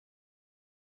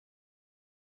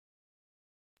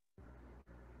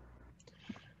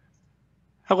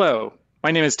Hello,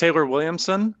 my name is Taylor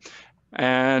Williamson,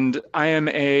 and I am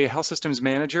a health systems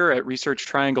manager at Research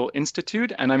Triangle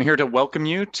Institute, and I'm here to welcome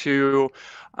you to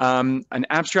an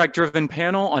abstract-driven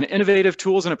panel on innovative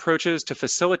tools and approaches to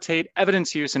facilitate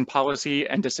evidence use in policy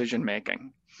and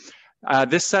decision-making.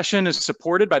 This session is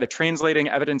supported by the Translating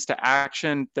Evidence to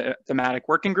Action Thematic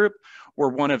Working Group. We're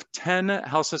one of 10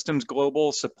 Health Systems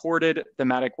Global supported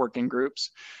thematic working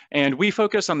groups, and we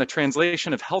focus on the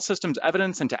translation of health systems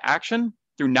evidence into action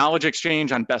through knowledge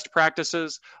exchange on best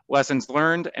practices, lessons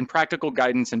learned, and practical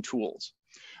guidance and tools.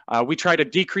 We try to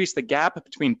decrease the gap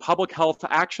between public health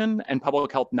action and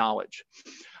public health knowledge.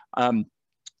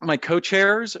 My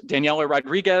co-chairs, Daniela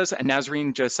Rodriguez and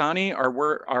Nazreen Jasani,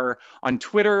 are on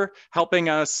Twitter helping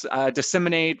us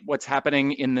disseminate what's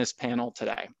happening in this panel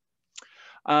today.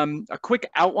 A quick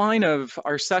outline of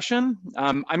our session.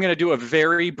 I'm going to do a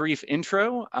very brief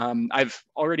intro. I've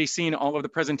already seen all of the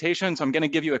presentations, so I'm going to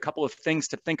give you a couple of things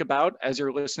to think about as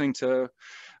you're listening to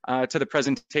the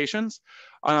presentations.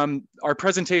 Our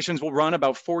presentations will run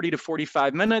about 40 to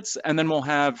 45 minutes, and then we'll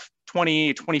have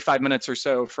 25 minutes or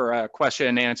so for a question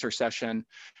and answer session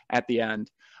at the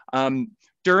end.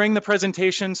 During the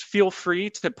presentations, feel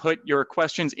free to put your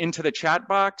questions into the chat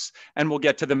box, and we'll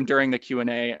get to them during the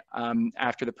Q&A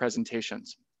after the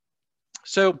presentations.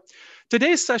 So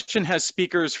today's session has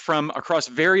speakers from across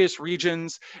various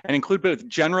regions and include both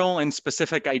general and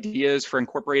specific ideas for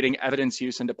incorporating evidence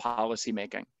use into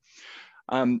policymaking.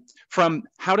 From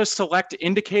how to select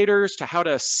indicators to how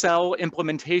to sell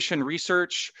implementation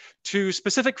research to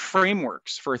specific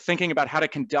frameworks for thinking about how to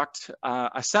conduct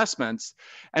assessments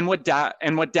and what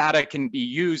data can be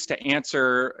used to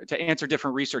answer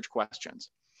different research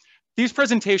questions. These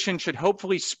presentations should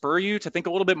hopefully spur you to think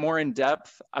a little bit more in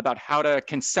depth about how to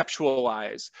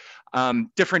conceptualize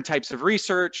different types of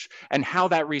research and how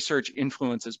that research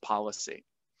influences policy.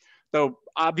 Though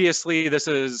obviously this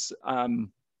is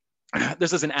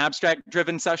an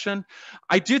abstract-driven session.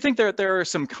 I do think that there are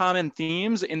some common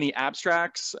themes in the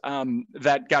abstracts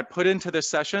that got put into this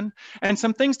session and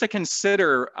some things to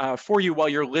consider for you while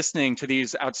you're listening to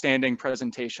these outstanding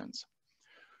presentations.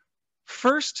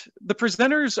 First, the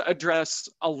presenters address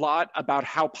a lot about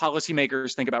how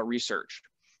policymakers think about research.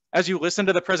 As you listen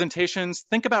to the presentations,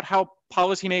 think about how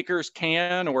policymakers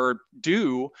can or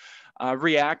do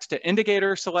react to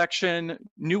indicator selection,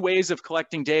 new ways of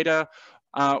collecting data,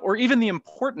 or even the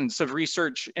importance of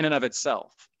research in and of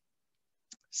itself.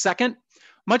 Second,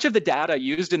 much of the data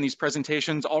used in these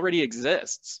presentations already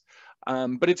exists,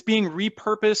 but it's being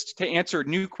repurposed to answer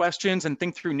new questions and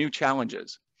think through new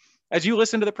challenges. As you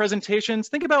listen to the presentations,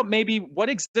 think about maybe what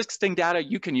existing data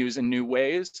you can use in new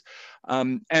ways,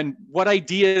 and what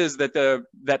ideas that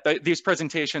these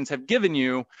presentations have given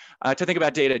you to think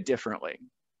about data differently.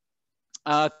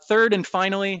 Third and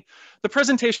finally, the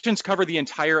presentations cover the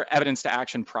entire evidence to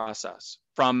action process,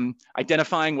 from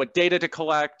identifying what data to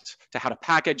collect, to how to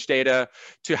package data,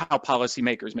 to how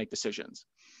policymakers make decisions.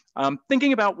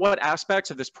 Thinking about what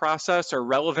aspects of this process are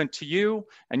relevant to you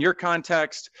and your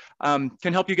context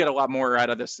can help you get a lot more out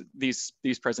of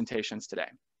these presentations today.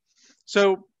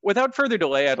 So without further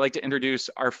delay, I'd like to introduce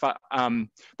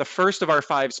the first of our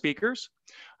 5 speakers.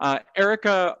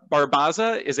 Erica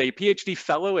Barbaza is a PhD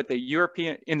fellow at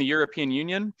in the European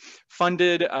Union,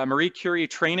 funded Marie Curie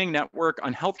Training Network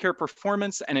on Healthcare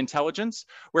Performance and Intelligence,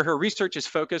 where her research is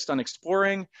focused on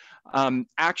exploring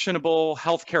actionable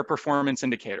healthcare performance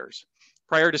indicators.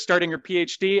 Prior to starting her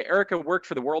PhD, Erica worked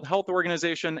for the World Health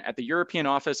Organization at the European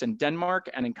office in Denmark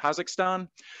and in Kazakhstan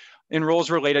in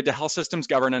roles related to health systems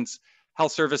governance,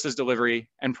 health services delivery,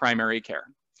 and primary care.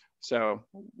 So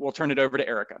we'll turn it over to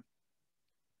Erica.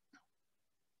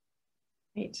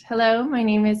 Great. Hello, my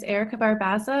name is Erica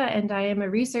Barbaza, and I am a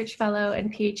research fellow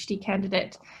and PhD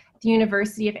candidate at the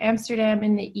University of Amsterdam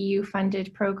in the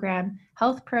EU-funded program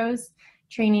Health Pros,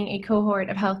 training a cohort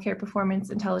of healthcare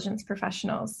performance intelligence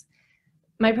professionals.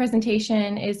 My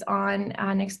presentation is on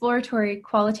an exploratory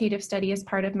qualitative study as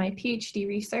part of my PhD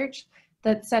research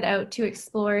that set out to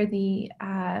explore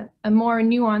a more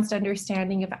nuanced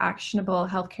understanding of actionable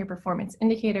healthcare performance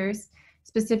indicators,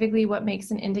 specifically what makes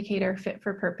an indicator fit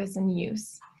for purpose and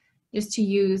use. Just to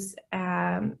use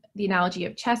the analogy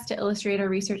of chess to illustrate our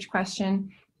research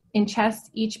question, in chess,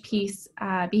 each piece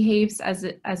behaves as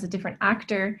a different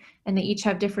actor, and they each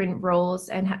have different roles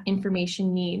and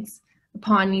information needs. A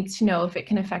pawn needs to know if it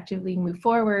can effectively move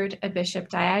forward, a bishop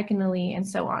diagonally, and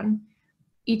so on.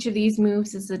 Each of these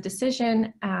moves is a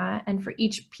decision, and for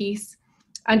each piece,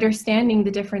 understanding the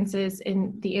differences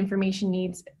in the information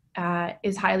needs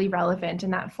is highly relevant,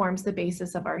 and that forms the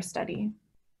basis of our study.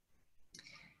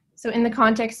 So in the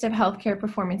context of healthcare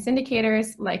performance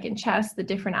indicators, like in CHESS, the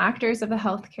different actors of the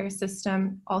healthcare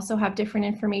system also have different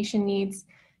information needs,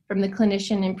 from the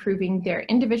clinician improving their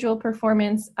individual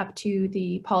performance up to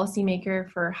the policymaker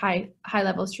for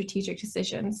high-level strategic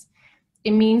decisions.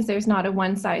 It means there's not a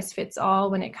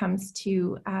one-size-fits-all when it comes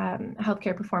to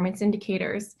healthcare performance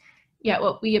indicators. Yet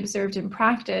what we observed in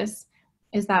practice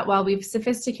is that while we've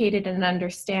sophisticated an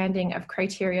understanding of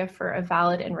criteria for a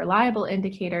valid and reliable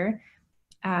indicator,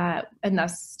 and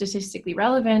thus statistically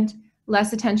relevant,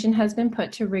 less attention has been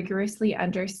put to rigorously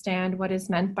understand what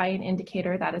is meant by an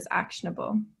indicator that is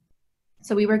actionable.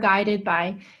 So we were guided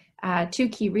by two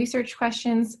key research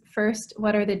questions. First,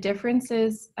 what are the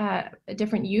differences,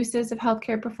 different uses of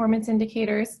healthcare performance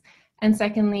indicators? And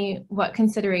secondly, what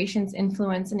considerations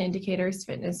influence an indicator's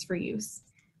fitness for use?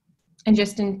 And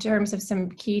just in terms of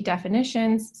some key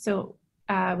definitions, so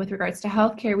with regards to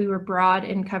healthcare, we were broad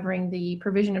in covering the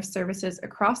provision of services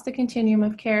across the continuum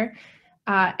of care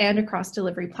and across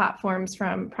delivery platforms,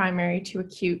 from primary to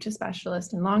acute to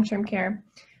specialist and long-term care.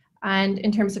 And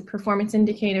in terms of performance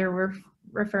indicator, we're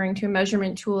referring to a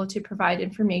measurement tool to provide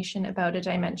information about a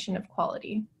dimension of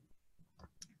quality.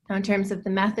 Now, in terms of the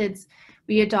methods,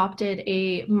 we adopted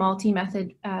a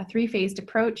multi-method, three-phased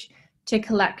approach to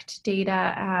collect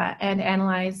data and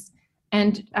analyze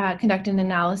and conduct an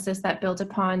analysis that built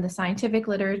upon the scientific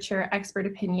literature, expert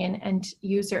opinion, and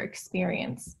user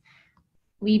experience.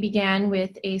 We began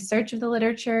with a search of the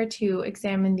literature to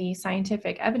examine the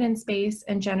scientific evidence base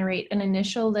and generate an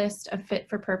initial list of fit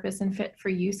for purpose and fit for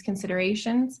use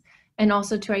considerations, and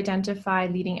also to identify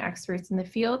leading experts in the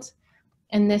field.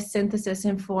 And this synthesis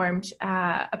informed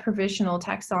a provisional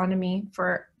taxonomy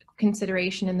for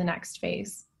consideration in the next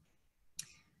phase.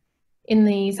 In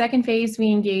the second phase,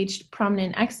 we engaged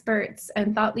prominent experts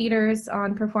and thought leaders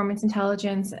on performance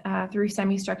intelligence through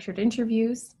semi-structured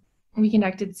interviews. We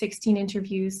conducted 16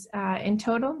 interviews in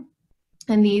total,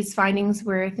 and these findings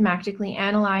were thematically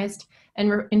analyzed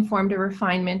and informed a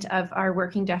refinement of our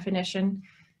working definition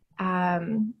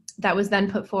that was then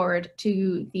put forward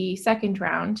to the second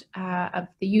round of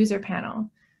the user panel.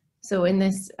 So in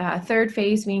this third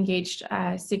phase, we engaged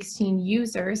 16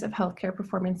 users of healthcare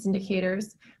performance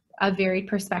indicators of varied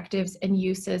perspectives and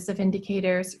uses of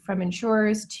indicators, from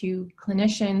insurers to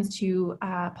clinicians to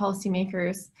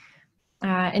policymakers.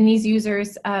 And these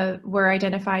users were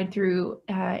identified through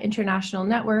international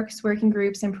networks, working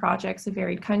groups, and projects of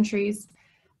varied countries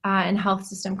and health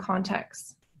system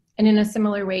contexts. And in a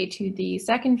similar way to the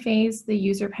second phase, the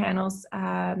user panels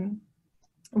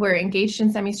were engaged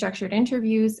in semi-structured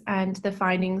interviews, and the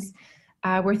findings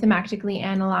were thematically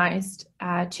analyzed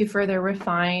to further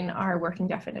refine our working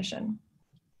definition.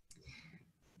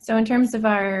 So in terms of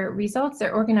our results,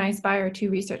 they're organized by our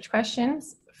two research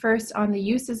questions. First, on the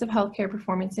uses of healthcare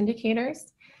performance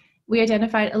indicators, we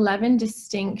identified 11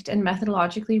 distinct and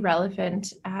methodologically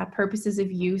relevant purposes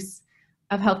of use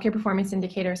of healthcare performance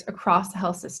indicators across the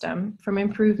health system, from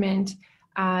improvement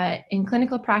in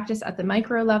clinical practice at the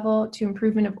micro level to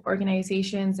improvement of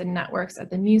organizations and networks at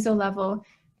the meso level,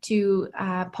 to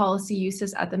policy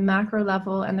uses at the macro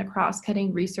level and the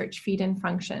cross-cutting research feed-in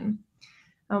function.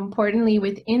 Importantly,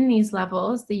 within these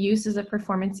levels, the uses of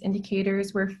performance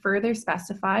indicators were further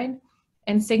specified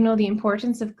and signal the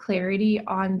importance of clarity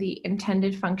on the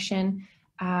intended function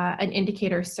an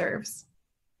indicator serves.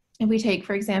 If we take,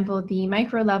 for example, the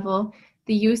micro level,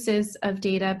 the uses of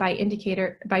data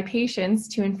by patients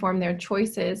to inform their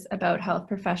choices about health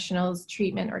professionals,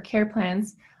 treatment, or care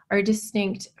plans are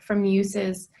distinct from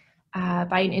uses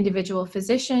by an individual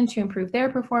physician to improve their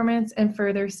performance, and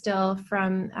further still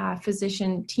from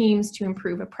physician teams to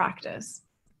improve a practice.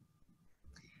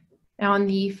 Now, on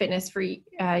the fitness for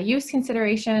use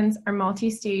considerations, our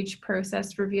multi-stage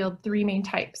process revealed three main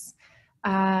types.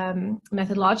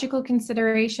 Methodological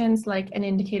considerations, like an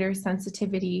indicator's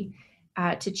sensitivity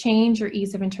to change or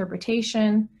ease of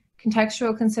interpretation.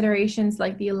 Contextual considerations,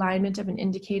 like the alignment of an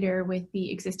indicator with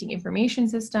the existing information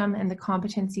system and the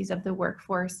competencies of the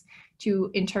workforce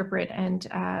to interpret and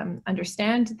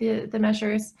understand the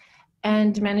measures.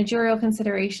 And managerial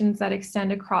considerations that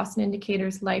extend across an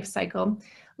indicator's life cycle,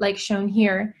 like shown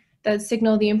here, that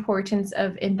signal the importance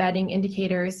of embedding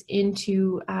indicators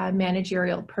into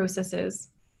managerial processes.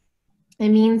 It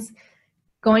means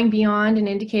going beyond an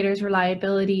indicator's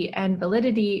reliability and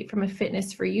validity from a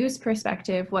fitness for use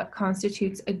perspective, what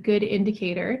constitutes a good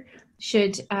indicator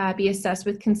should be assessed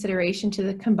with consideration to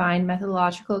the combined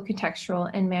methodological,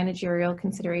 contextual, and managerial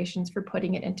considerations for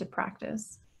putting it into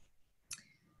practice.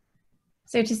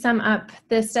 So to sum up,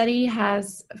 the study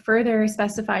has further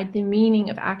specified the meaning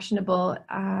of actionable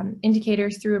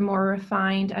indicators through a more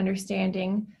refined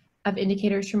understanding of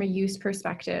indicators from a use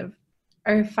perspective.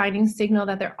 Our findings signal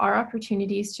that there are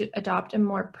opportunities to adopt a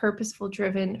more purposeful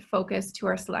driven focus to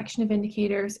our selection of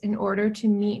indicators in order to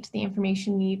meet the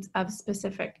information needs of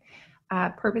specific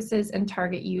purposes and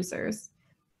target users.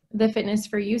 The fitness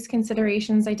for use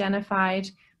considerations identified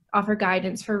offer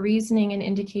guidance for reasoning and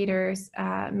indicators,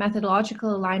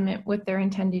 methodological alignment with their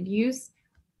intended use,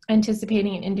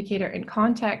 anticipating an indicator in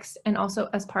context, and also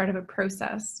as part of a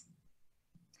process.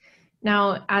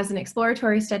 Now, as an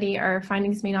exploratory study, our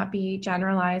findings may not be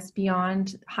generalized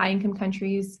beyond high-income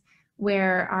countries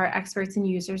where our experts and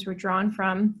users were drawn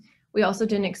from. We also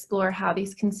didn't explore how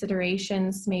these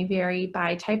considerations may vary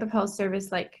by type of health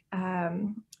service, like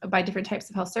by different types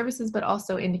of health services, but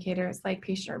also indicators like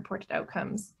patient-reported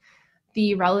outcomes.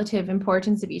 The relative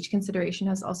importance of each consideration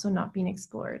has also not been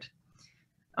explored.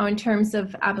 In terms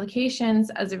of applications,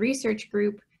 as a research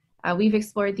group, we've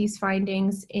explored these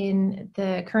findings in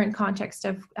the current context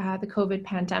of the COVID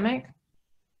pandemic,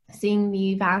 seeing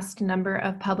the vast number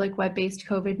of public web-based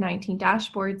COVID-19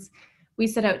 dashboards. We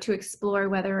set out to explore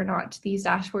whether or not these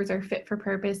dashboards are fit for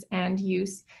purpose and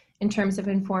use in terms of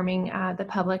informing the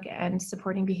public and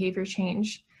supporting behavior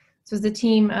change. So as a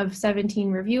team of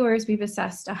 17 reviewers, we've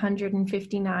assessed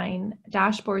 159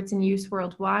 dashboards in use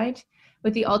worldwide,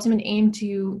 with the ultimate aim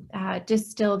to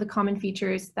distill the common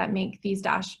features that make these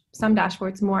some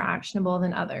dashboards more actionable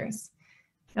than others.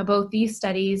 Now, both these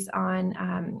studies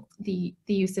on the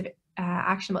use of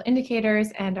actionable indicators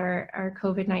and our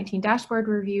COVID-19 dashboard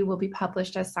review will be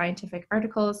published as scientific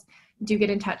articles. Do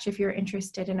get in touch if you're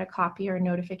interested in a copy or a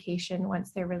notification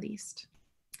once they're released.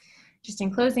 Just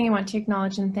in closing, I want to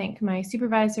acknowledge and thank my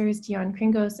supervisors, Dion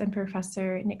Kringos and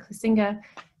Professor Nick Lisinga.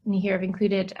 And here I've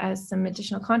included as some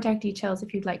additional contact details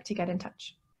if you'd like to get in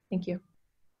touch. Thank you.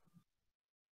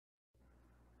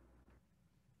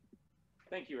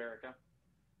 Thank you, Erica.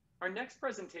 Our next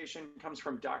presentation comes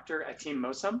from Dr. Ateem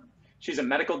Mosam. She's a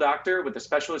medical doctor with a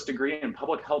specialist degree in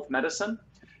public health medicine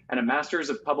and a master's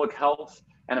of public health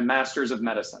and a master's of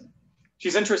medicine.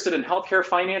 She's interested in healthcare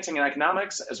financing and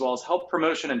economics, as well as health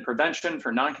promotion and prevention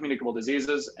for non-communicable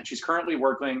diseases, and she's currently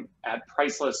working at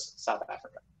Priceless South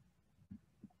Africa.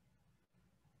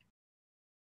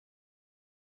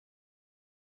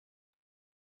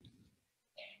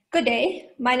 Good day,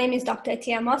 my name is Dr.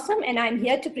 Ateem Mosam, and I'm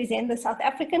here to present the South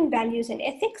African Values and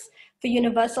Ethics for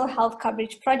Universal Health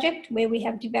Coverage Project, where we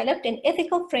have developed an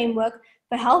ethical framework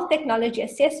for health technology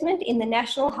assessment in the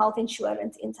national health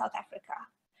insurance in South Africa.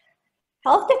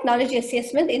 Health technology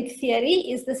assessment in theory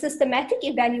is the systematic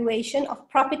evaluation of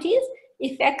properties,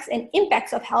 effects, and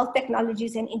impacts of health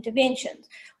technologies and interventions,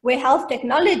 where health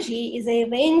technology is a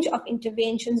range of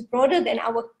interventions broader than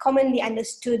our commonly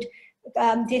understood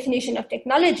definition of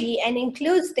technology and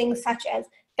includes things such as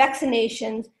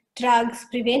vaccinations, drugs,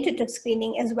 preventative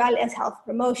screening, as well as health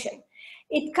promotion.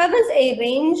 It covers a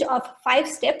range of 5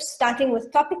 steps, starting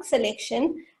with topic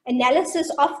selection, analysis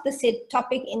of the said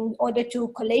topic in order to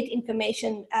collate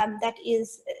information that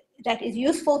is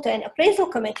useful to an appraisal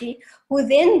committee, who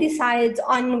then decides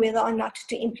on whether or not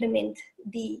to implement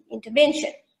the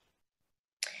intervention.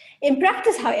 In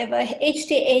practice, however,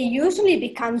 HTA usually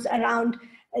becomes around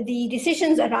the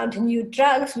decisions around new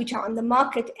drugs which are on the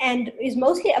market, and is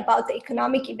mostly about the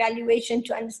economic evaluation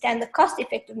to understand the cost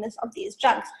effectiveness of these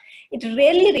drugs. It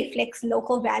rarely reflects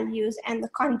local values and the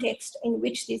context in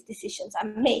which these decisions are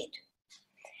made.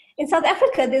 In South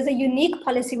Africa, there's a unique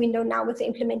policy window now with the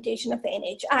implementation of the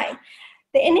NHI.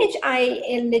 The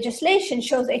NHI legislation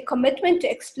shows a commitment to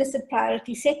explicit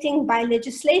priority setting by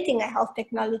legislating a health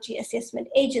technology assessment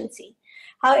agency.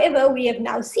 However, we have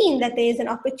now seen that there is an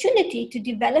opportunity to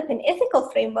develop an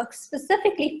ethical framework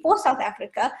specifically for South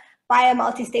Africa by a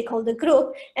multi-stakeholder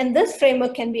group, and this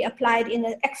framework can be applied in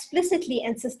an explicitly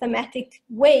and systematic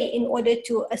way in order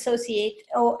to associate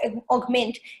or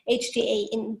augment HTA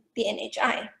in the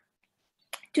NHI.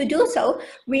 To do so,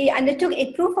 we undertook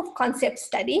a proof of concept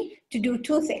study to do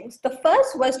 2 things. The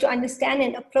first was to understand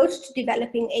an approach to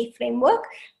developing a framework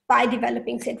by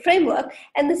developing said framework,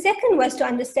 and the second was to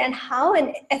understand how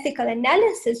an ethical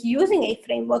analysis using a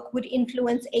framework would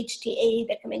influence HTA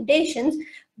recommendations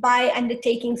by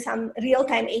undertaking some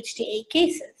real-time HTA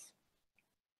cases.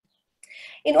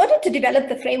 In order to develop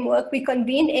the framework, we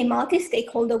convened a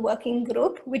multi-stakeholder working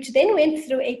group, which then went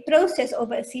through a process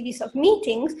over a series of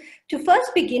meetings to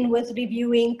first begin with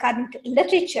reviewing current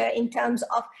literature in terms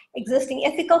of existing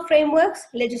ethical frameworks,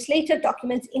 legislative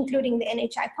documents, including the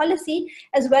NHI policy,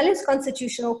 as well as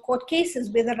constitutional court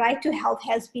cases where the right to health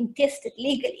has been tested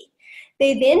legally.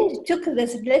 They then took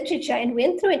this literature and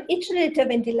went through an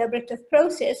iterative and deliberative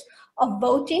process of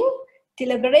voting,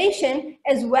 deliberation,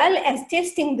 as well as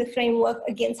testing the framework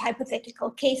against hypothetical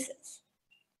cases.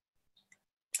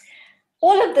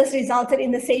 All of this resulted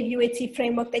in the SAVE UHC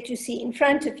framework that you see in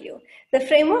front of you. The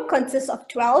framework consists of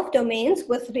 12 domains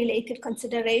with related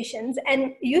considerations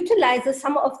and utilizes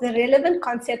some of the relevant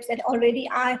concepts that already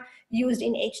are used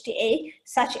in HTA,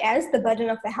 such as the burden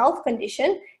of the health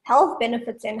condition, health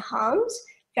benefits and harms,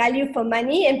 value for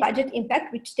money and budget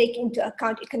impact, which take into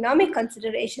account economic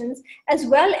considerations, as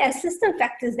well as system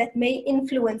factors that may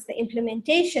influence the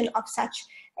implementation of such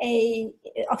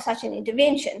an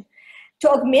intervention. To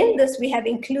augment this, we have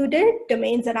included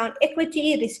domains around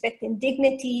equity, respect and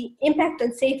dignity, impact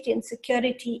on safety and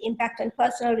security, impact on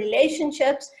personal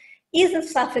relationships, ease of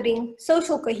suffering,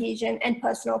 social cohesion, and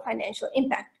personal financial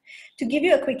impact. To give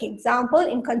you a quick example,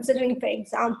 in considering, for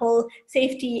example,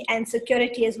 safety and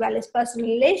security as well as personal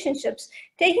relationships,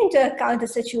 take into account a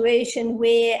situation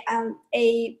where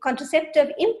a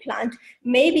contraceptive implant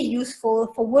may be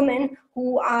useful for women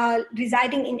who are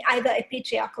residing in either a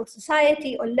patriarchal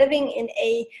society or living in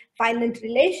a violent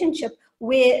relationship,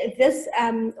 where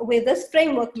this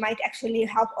framework might actually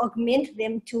help augment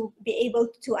them to be able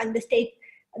to undertake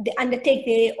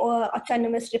their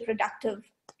autonomous reproductive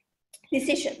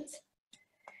decisions.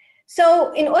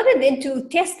 So in order then to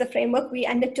test the framework, we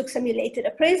undertook simulated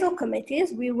appraisal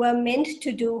committees. We were meant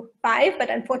to do 5, but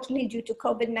unfortunately due to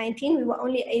COVID-19, we were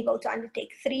only able to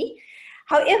undertake 3.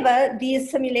 However,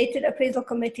 these simulated appraisal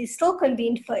committees still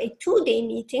convened for a 2-day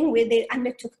meeting where they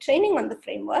undertook training on the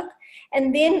framework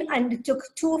and then undertook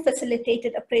 2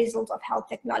 facilitated appraisals of health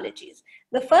technologies.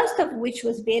 The first of which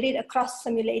was varied across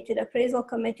simulated appraisal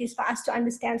committees for us to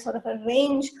understand sort of a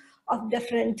range of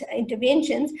different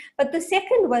interventions, but the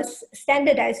second was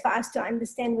standardized for us to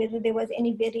understand whether there was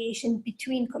any variation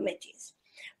between committees.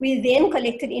 We then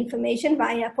collected information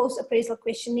via post-appraisal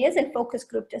questionnaires and focus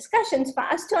group discussions for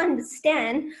us to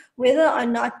understand whether or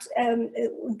not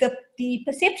the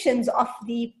perceptions of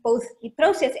both the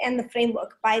process and the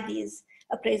framework by these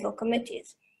appraisal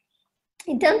committees.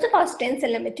 In terms of our strengths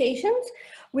and limitations,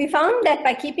 we found that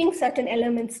by keeping certain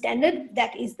elements standard,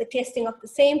 that is the testing of the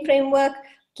same framework,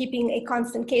 keeping a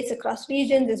constant case across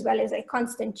regions as well as a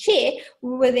constant chair,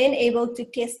 we were then able to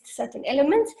test certain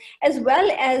elements, as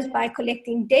well as by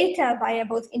collecting data via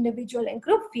both individual and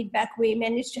group feedback, we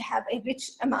managed to have a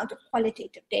rich amount of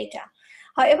qualitative data.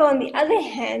 However, on the other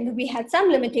hand, we had some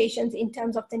limitations in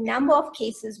terms of the number of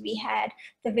cases we had,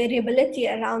 the variability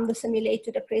around the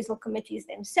simulated appraisal committees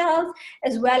themselves,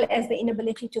 as well as the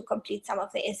inability to complete some of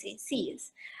the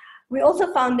SACs. We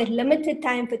also found that limited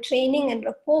time for training and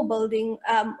rapport building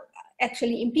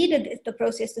actually impeded the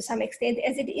process to some extent,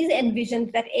 as it is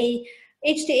envisioned that a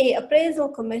HTA appraisal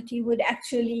committee would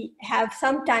actually have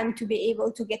some time to be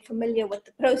able to get familiar with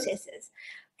the processes.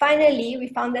 Finally, we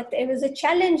found that there was a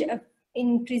challenge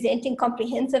in presenting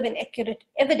comprehensive and accurate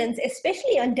evidence,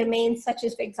 especially on domains such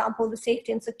as, for example, the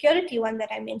safety and security one that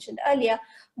I mentioned earlier,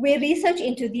 where research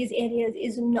into these areas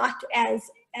is not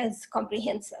as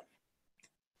comprehensive.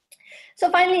 So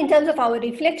finally, in terms of our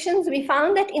reflections, we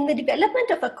found that in the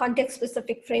development of a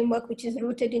context-specific framework which is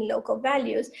rooted in local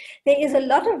values, there is a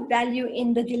lot of value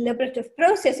in the deliberative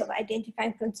process of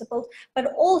identifying principles,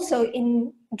 but also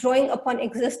in drawing upon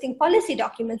existing policy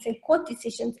documents and court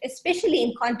decisions, especially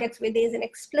in contexts where there is an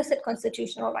explicit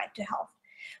constitutional right to health.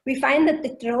 We find that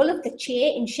the role of the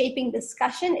chair in shaping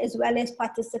discussion as well as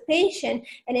participation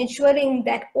and ensuring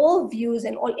that all views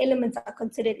and all elements are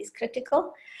considered is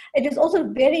critical. It is also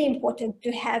very important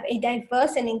to have a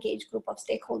diverse and engaged group of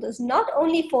stakeholders, not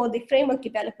only for the framework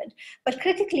development, but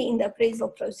critically in the appraisal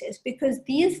process, because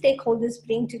these stakeholders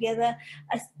bring together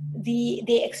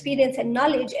their experience and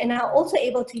knowledge and are also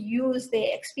able to use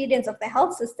the experience of the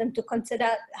health system to consider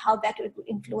how that would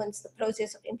influence the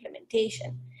process of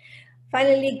implementation.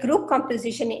 Finally, group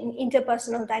composition and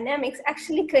interpersonal dynamics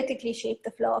actually critically shape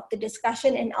the flow of the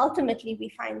discussion, and ultimately we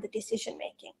find the decision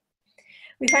making.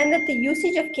 We find that the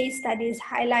usage of case studies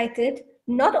highlighted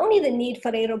not only the need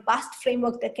for a robust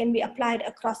framework that can be applied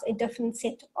across a different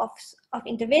set of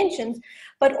interventions,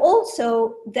 but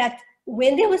also that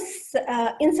when there was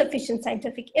insufficient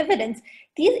scientific evidence,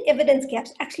 these evidence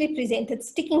gaps actually presented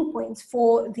sticking points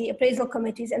for the appraisal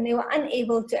committees, and they were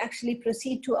unable to actually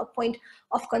proceed to a point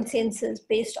of consensus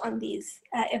based on these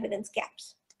evidence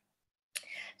gaps.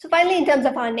 So finally, in terms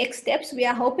of our next steps, we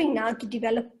are hoping now to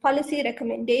develop policy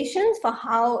recommendations for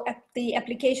how the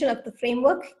application of the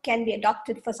framework can be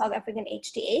adopted for South African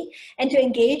HTA, and to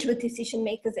engage with decision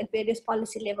makers at various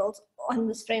policy levels on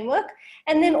this framework,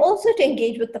 and then also to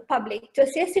engage with the public to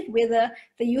assess if whether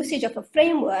the usage of a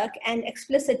framework and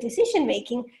explicit decision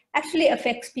making actually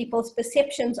affects people's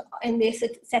perceptions and their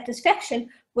satisfaction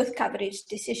with coverage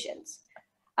decisions.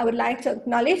 I would like to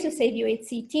acknowledge the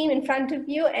SAVE-UHC team in front of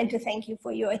you and to thank you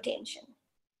for your attention.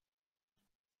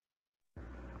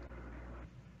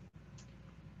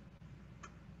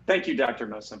 Thank you, Dr.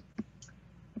 Mosam.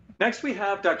 Next, we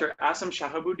have Dr. Asim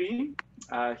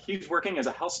Shahabuddin. He's working as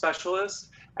a health specialist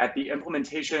at the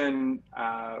Implementation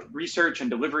Research and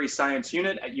Delivery Science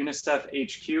Unit at UNICEF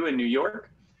HQ in New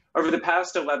York. Over the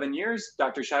past 11 years,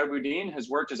 Dr. Shahabuddin has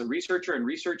worked as a researcher and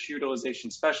research utilization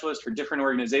specialist for different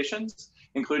organizations,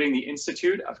 including the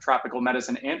Institute of Tropical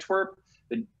Medicine Antwerp,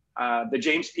 the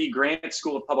James P. Grant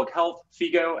School of Public Health,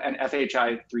 FIGO, and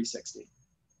FHI 360.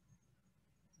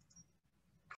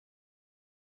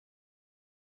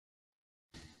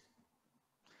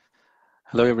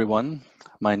 Hello, everyone.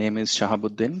 My name is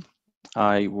Shahabuddin.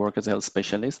 I work as a health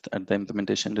specialist at the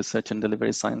Implementation Research and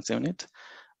Delivery Science Unit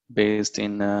based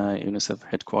in UNICEF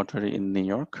headquarters in New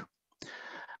York.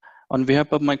 On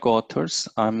behalf of my co-authors,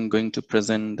 I'm going to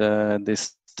present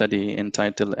this study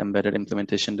entitled Embedded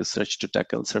Implementation Research to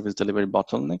Tackle Service Delivery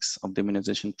Bottlenecks of the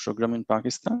Immunization Program in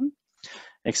Pakistan,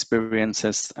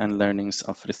 Experiences and Learnings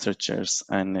of Researchers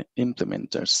and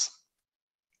Implementers.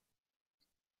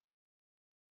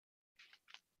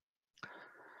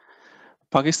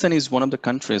 Pakistan is one of the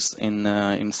countries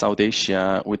in South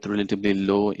Asia with relatively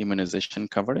low immunization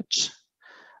coverage,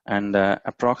 and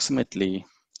approximately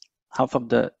half of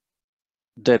the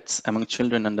deaths among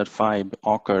children under 5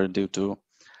 occur due to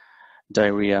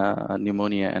diarrhea,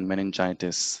 pneumonia, and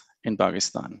meningitis in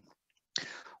Pakistan.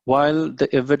 While the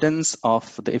evidence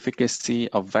of the efficacy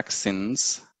of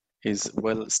vaccines is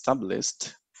well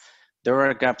established, there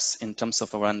are gaps in terms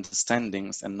of our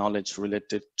understandings and knowledge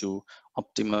related to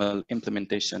optimal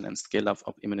implementation and scale up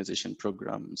of immunization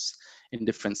programs in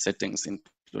different settings,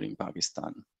 including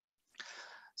Pakistan.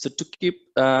 So to keep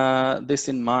this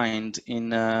in mind,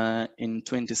 in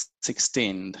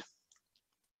 2016,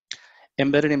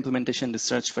 Embedded Implementation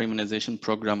Research for Immunization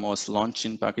Program was launched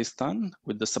in Pakistan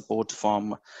with the support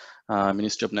from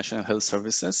Ministry of National Health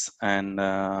Services and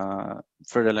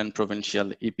federal and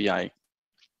provincial EPI.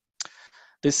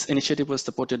 This initiative was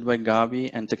supported by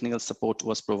Gavi, and technical support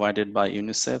was provided by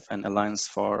UNICEF and Alliance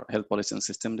for Health Policy and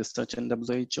System Research and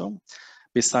WHO.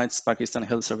 Besides, Pakistan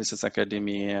Health Services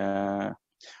Academy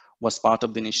was part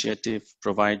of the initiative,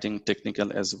 providing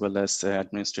technical as well as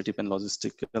administrative and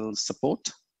logistical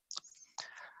support.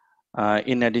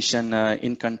 In addition,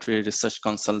 in-country research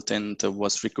consultant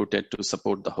was recruited to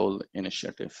support the whole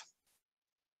initiative.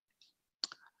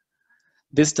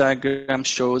 This diagram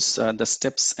shows the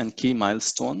steps and key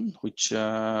milestone which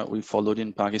we followed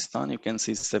in Pakistan. You can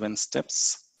see 7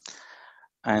 steps.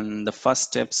 And the first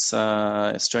steps,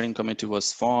 a steering committee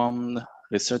was formed,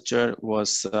 researcher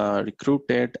was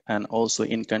recruited, and also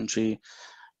in-country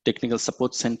technical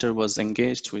support center was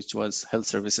engaged, which was Health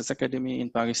Services Academy in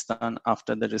Pakistan.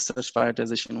 After the research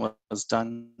prioritization was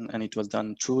done, and it was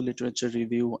done through literature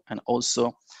review, and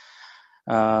also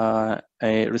a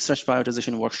research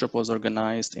prioritization workshop was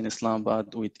organized in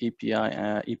Islamabad with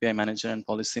EPI manager and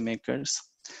policymakers.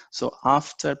 So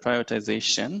after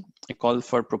prioritization, a call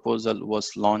for proposal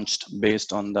was launched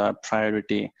based on the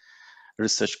priority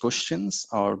research questions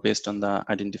or based on the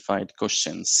identified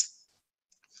questions.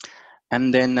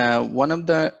 And then one of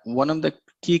the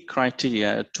key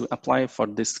criteria to apply for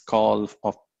this call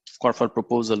for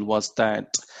proposal was that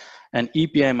an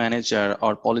EPI manager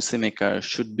or policymaker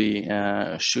should be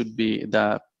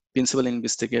the principal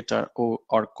investigator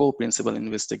or co-principal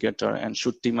investigator and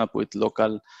should team up with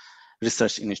local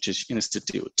research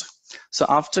institute. So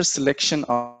after selection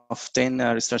of 10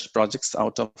 research projects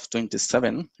out of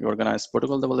 27, we organized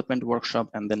protocol development workshop,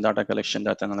 and then data collection,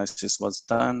 data analysis was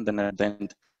done. Then at the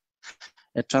end,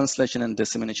 a translation and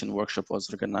dissemination workshop was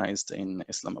organized in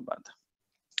Islamabad.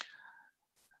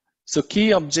 So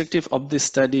key objective of this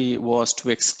study was to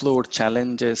explore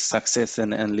challenges, success,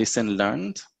 and lesson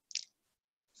learned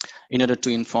in order to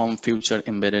inform future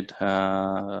embedded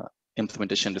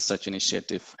implementation research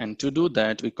initiative. And to do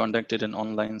that, we conducted an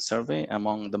online survey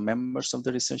among the members of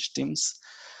the research teams.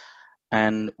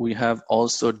 And we have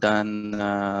also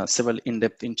done several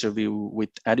in-depth interview with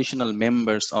additional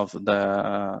members of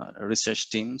the research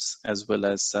teams, as well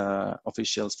as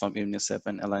officials from UNICEF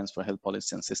and Alliance for Health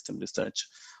Policy and System Research,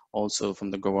 also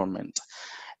from the government.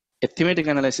 A thematic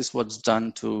analysis was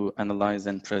done to analyze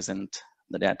and present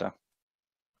the data.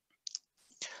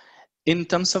 In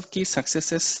terms of key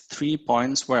successes, 3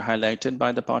 points were highlighted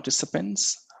by the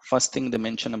participants. First thing, they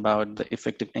mentioned about the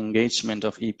effective engagement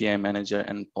of EPI manager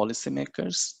and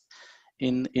policymakers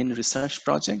in research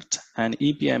project. And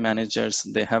EPI managers,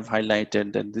 they have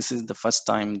highlighted that this is the first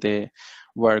time they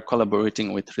were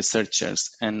collaborating with researchers,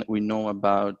 and we know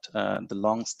about the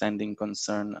long-standing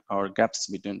concern or gaps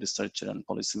between researcher and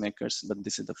policymakers, but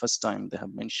this is the first time they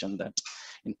have mentioned that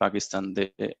in Pakistan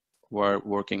they were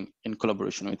working in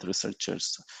collaboration with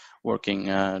researchers, working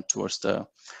towards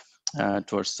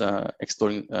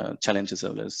exploring challenges as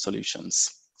well as solutions.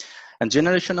 And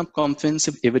generation of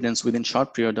comprehensive evidence within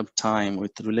short period of time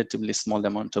with relatively small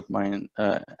amount of money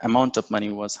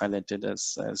was highlighted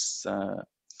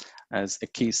as a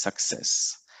key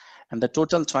success. And the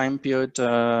total time period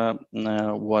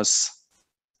was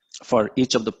for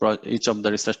each of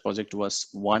the research project was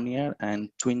 1 year, and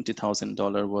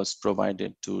 $20,000 was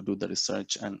provided to do the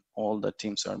research, and all the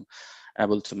teams are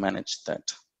able to manage that.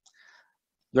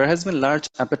 There has been large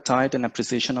appetite and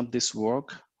appreciation of this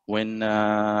work. When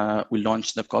we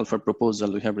launched the call for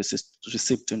proposal, we have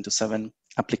received 27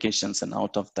 applications, and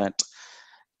out of that,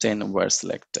 10 were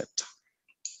selected.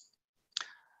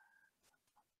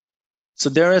 So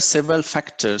there are several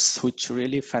factors which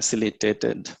really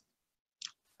facilitated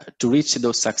to reach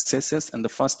those successes. And the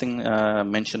first thing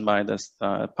mentioned by the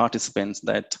participants,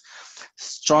 that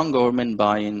strong government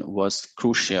buy-in was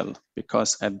crucial,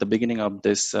 because at the beginning of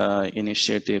this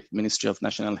initiative, Ministry of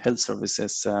National Health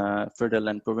Services, federal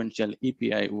and provincial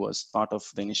EPI was part of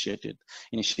the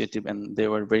initiative, and they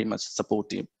were very much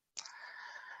supportive.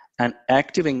 And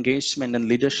active engagement and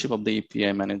leadership of the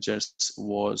EPI managers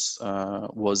was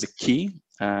a key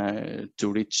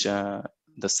to reach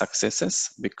the successes,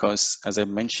 because as I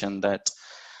mentioned that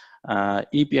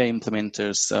EPI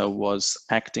implementers was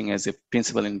acting as a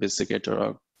principal investigator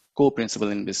or co-principal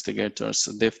investigators.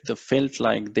 They felt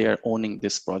like they are owning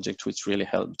this project, which really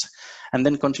helped. And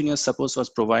then continuous support was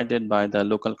provided by the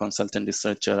local consultant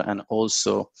researcher and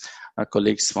also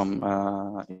colleagues from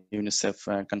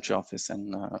UNICEF country office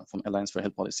and from Alliance for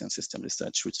Health Policy and System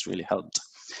Research, which really helped.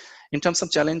 In terms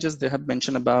of challenges, they have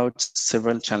mentioned about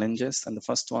several challenges. And the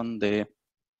first one, they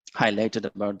highlighted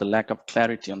about the lack of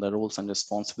clarity on the roles and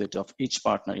responsibility of each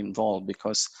partner involved,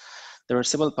 because there were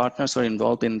several partners who are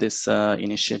involved in this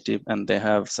initiative, and they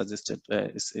have suggested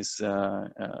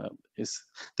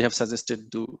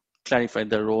to clarify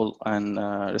the role and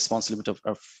responsibility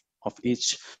of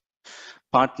each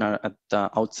partner at the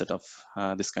outset of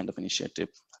this kind of initiative.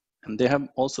 And they have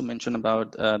also mentioned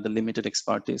about the limited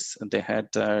expertise they had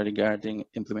regarding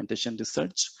implementation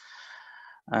research.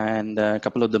 And a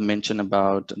couple of them mentioned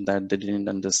about that they didn't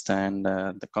understand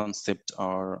the concept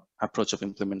or approach of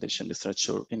implementation research,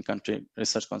 so in-country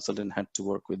research consultant had to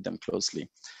work with them closely.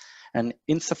 And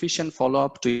insufficient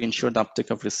follow-up to ensure the uptake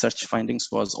of research findings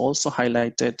was also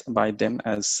highlighted by them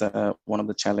as one of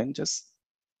the challenges.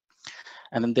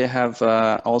 And then they have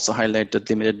also highlighted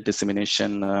limited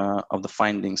dissemination of the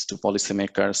findings to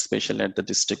policymakers, especially at the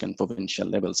district and provincial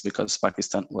levels, because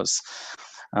Pakistan was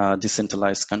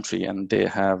decentralized country, and they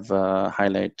have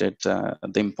highlighted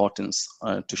the importance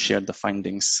to share the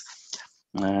findings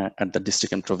at the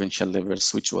district and provincial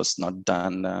levels, which was not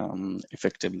done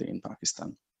effectively in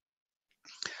Pakistan.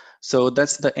 So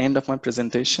that's the end of my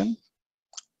presentation.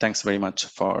 Thanks very much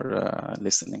for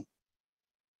listening.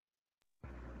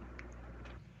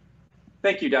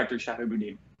 Thank you, Dr.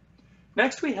 Shahabuddin.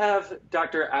 Next, we have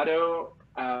Dr. Ado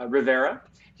Rivera.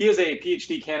 He is a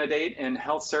PhD candidate in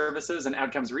health services and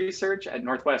outcomes research at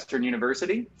Northwestern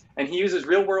University, and he uses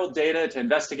real-world data to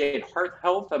investigate heart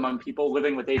health among people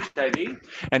living with HIV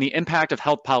and the impact of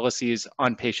health policies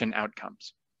on patient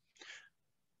outcomes.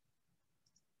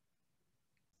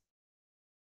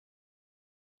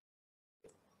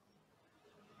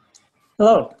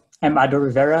 Hello, I'm Ado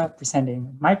Rivera,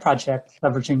 presenting my project,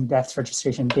 leveraging death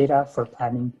registration data for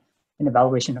planning and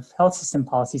evaluation of health system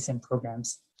policies and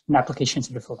programs and applications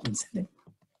to the Philippine setting.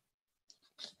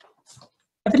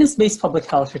 Evidence-based public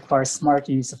health requires smart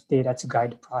use of data to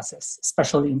guide the process,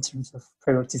 especially in terms of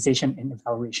prioritization and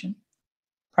evaluation.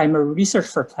 Primary research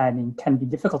for planning can be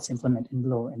difficult to implement in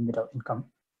low and middle income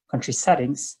country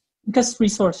settings because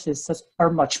resources are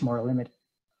much more limited.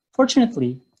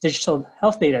 Fortunately, digital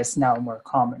health data is now more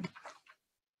common.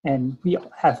 And we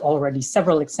have already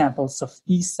several examples of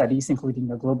these studies, including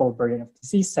the Global Burden of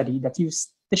Disease study that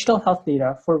used digital health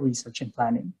data for research and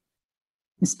planning.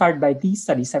 Inspired by these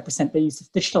studies, I present the use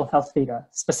of digital health data,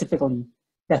 specifically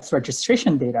death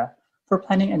registration data, for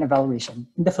planning and evaluation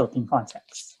in the Philippine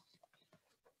context.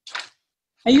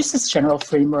 I used this general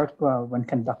framework when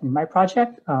conducting my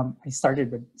project. I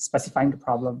started with specifying the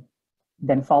problem,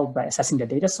 then followed by assessing the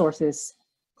data sources,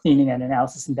 cleaning and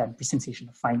analysis, and then presentation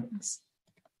of findings.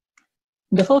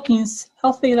 In the Philippines,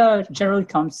 health data generally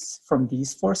comes from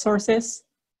these four sources: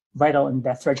 vital and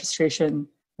death registration,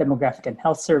 demographic and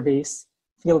health surveys,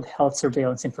 field health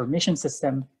surveillance information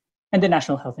system, and the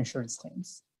national health insurance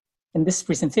claims. In this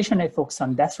presentation, I focus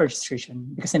on death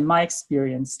registration because in my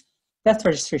experience, death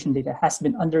registration data has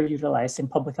been underutilized in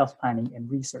public health planning and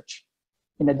research.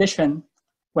 In addition,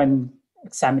 when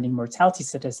examining mortality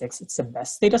statistics, it's the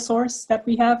best data source that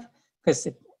we have because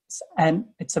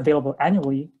it's available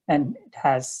annually, and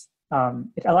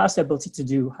it allows the ability to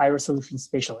do high resolution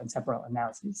spatial and temporal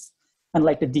analyses.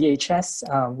 Unlike the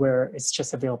DHS, where it's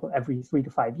just available every 3 to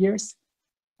 5 years,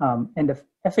 and the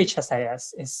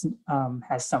FHSIS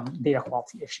has some data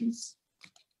quality issues.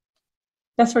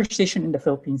 Death registration in the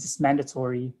Philippines is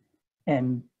mandatory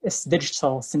and is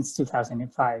digital since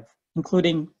 2005,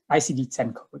 including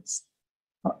ICD-10 codes.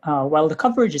 While the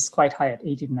coverage is quite high at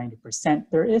 80 to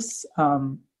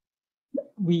 90%,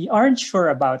 we aren't sure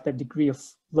about the degree of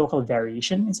local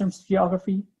variation in terms of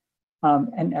geography,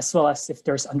 and as well as if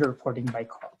there's underreporting by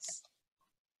cause.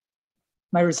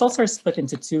 My results are split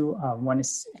into two. One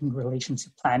is in relation to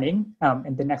planning,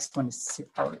 and the next one is to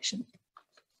evaluation.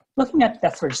 Looking at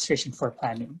death registration for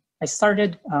planning, I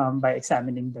started by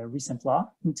examining the recent law.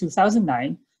 In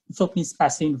 2009, the Philippines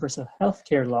passed the Universal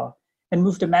Healthcare Law and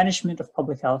moved the management of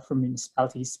public health from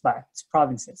municipalities back to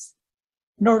provinces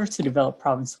in order to develop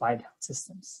province-wide health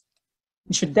systems.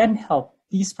 We should then help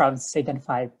these provinces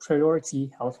identify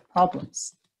priority health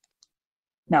problems.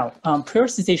 Now,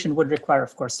 prioritization would require,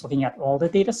 of course, looking at all the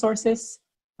data sources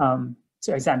to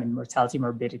examine mortality,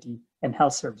 morbidity, and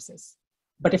health services.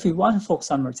 But if we want to focus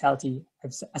on mortality,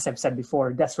 as I've said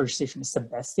before, death registration is the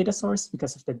best data source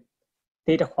because of the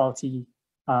data quality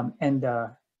and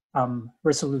the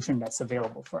resolution that's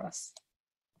available for us.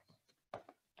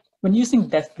 When using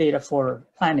death data for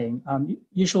planning,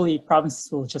 usually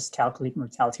provinces will just calculate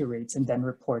mortality rates and then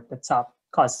report the top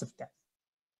causes of death.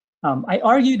 I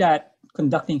argue that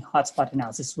conducting hotspot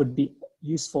analysis would be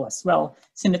useful as well,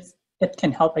 since it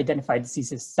can help identify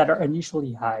diseases that are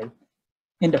unusually high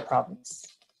in the province.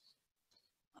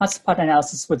 Hotspot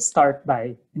analysis would start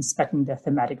by inspecting the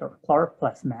thematic or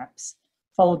chloropleth maps,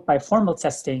 followed by formal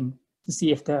testing to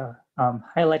see if the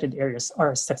highlighted areas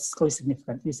are statistically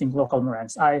significant using local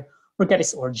Moran's I or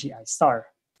Geddes or GI star.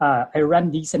 I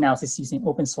ran these analyses using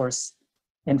open source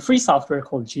and free software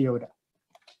called Geoda.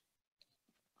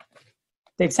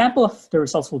 The example of the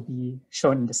results will be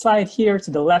shown in the slide. Here to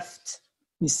the left,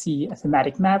 we see a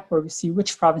thematic map where we see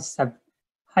which provinces have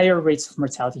higher rates of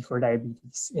mortality for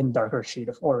diabetes in darker shade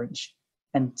of orange.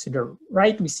 And to the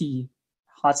right, we see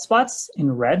hotspots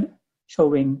in red,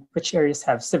 showing which areas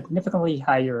have significantly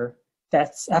higher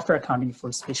deaths after accounting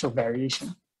for spatial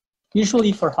variation.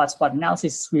 Usually for hotspot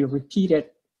analysis, we repeat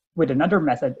it with another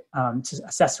method to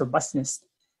assess robustness.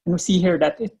 And we see here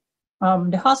that the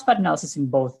hotspot analysis in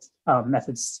both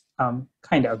methods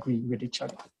kind of agree with each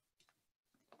other.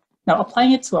 Now,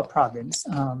 applying it to a province,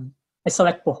 I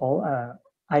select Bohol, an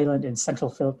island in central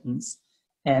Philippines,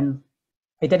 and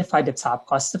identify the top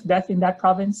causes of death in that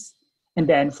province. And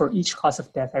then for each cause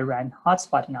of death, I ran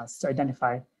hotspot analysis to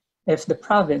identify if the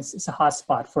province is a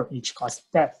hotspot for each cause of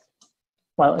death.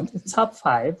 While in the top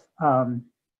 5,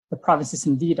 the province is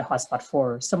indeed a hotspot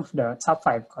for some of the top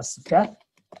 5 causes of death.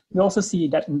 We also see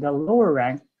that in the lower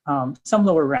rank, some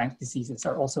lower ranked diseases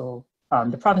are also,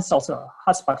 the province is also a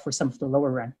hotspot for some of the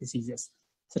lower ranked diseases,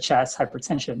 such as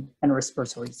hypertension and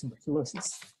respiratory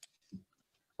tuberculosis.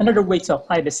 Another way to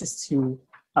apply this is to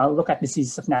look at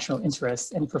diseases of national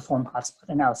interest and perform hotspot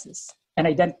analysis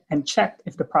and check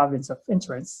if the province of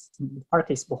interest, in our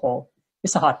case Bohol,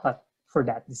 is a hotspot for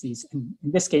that disease. And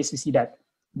in this case, we see that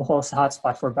Bohol is a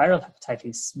hotspot for viral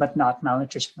hepatitis, but not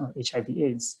malnutrition or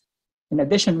HIV/AIDS. In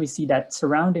addition, we see that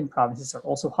surrounding provinces are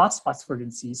also hotspots for the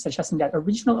disease, suggesting that a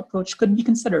regional approach could be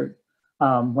considered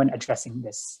when addressing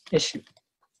this issue.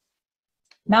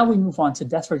 Now we move on to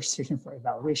death registration for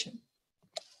evaluation.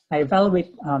 I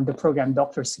evaluate the program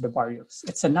Doctors to the Barrios.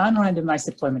 It's a non-randomized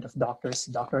deployment of doctors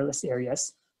to doctorless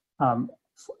areas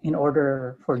in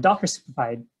order for doctors to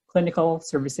provide clinical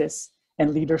services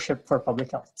and leadership for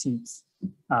public health teams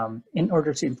in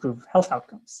order to improve health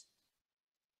outcomes.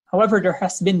 However, there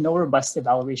has been no robust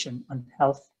evaluation on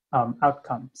health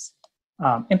outcomes,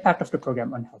 impact of the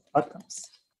program on health outcomes.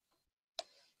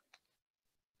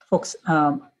 Folks,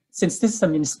 since this is a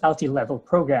municipality level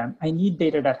program, I need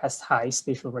data that has high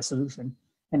spatial resolution,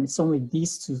 and it's only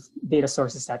these two data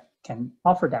sources that can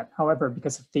offer that. However,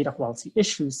 because of data quality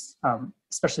issues,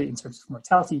 especially in terms of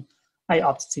mortality, I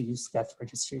opted to use death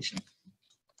registration.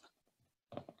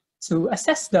 To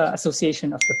assess the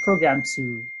association of the program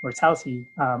to mortality,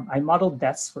 I modeled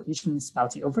deaths for each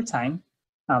municipality over time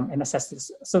and assessed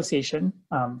this association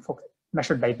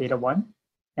measured by beta 1.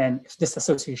 And if this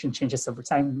association changes over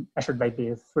time, measured by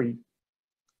beta 3.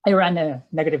 I ran a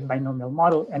negative binomial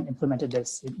model and implemented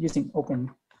this using open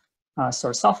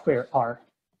source software R.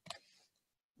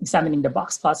 Examining the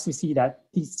box plots, we see that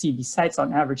DTTB sites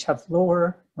on average have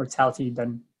lower mortality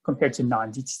than compared to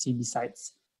non-DTTB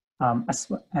sites.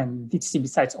 And DTTB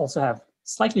sites also have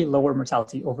slightly lower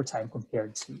mortality over time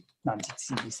compared to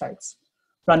non-DTTB sites.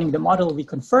 Running the model, we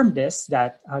confirmed this,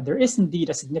 that there is indeed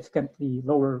a significantly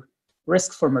lower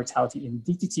risk for mortality in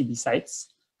DTTB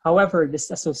sites. However,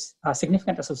 this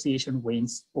significant association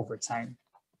wanes over time.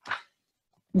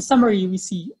 In summary, we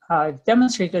see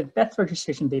demonstrated death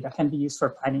registration data can be used for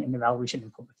planning and evaluation in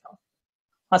public health.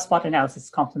 Hotspot analysis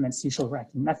complements usual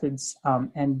ranking methods,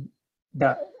 and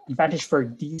the advantage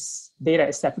for these data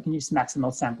is that we can use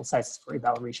maximal sample sizes for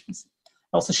evaluations.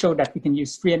 Also show that we can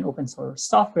use free and open source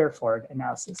software for the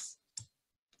analysis.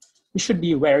 We should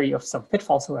be wary of some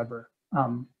pitfalls, however.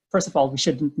 First of all, we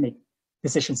shouldn't make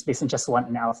decisions based on just one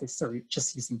analysis or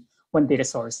just using one data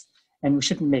source. And we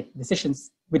shouldn't make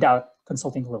decisions without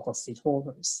consulting local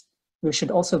stakeholders. We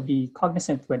should also be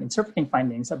cognizant when interpreting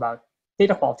findings about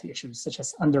data quality issues, such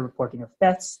as underreporting of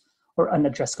deaths or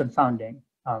unaddressed confounding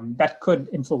that could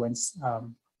influence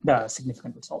the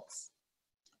significant results.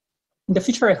 In the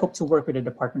future, I hope to work with the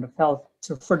Department of Health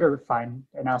to further refine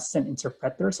the analysis and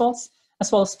interpret the results,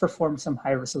 as well as perform some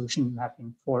high resolution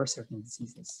mapping for certain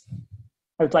diseases.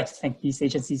 I would like to thank these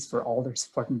agencies for all their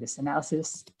support in this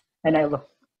analysis, and I look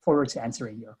forward to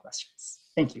answering your questions.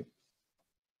 Thank you.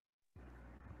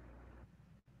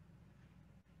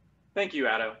 Thank you,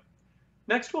 Addo.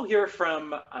 Next, we'll hear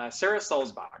from Sarah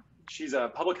Sulzbach. She's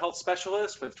a public health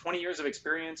specialist with 20 years of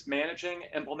experience managing,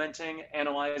 implementing,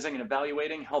 analyzing, and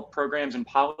evaluating health programs and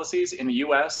policies in the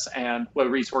US and low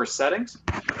resource settings.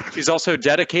 She's also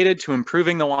dedicated to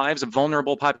improving the lives of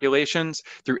vulnerable populations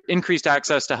through increased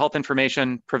access to health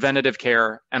information, preventative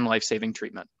care, and life-saving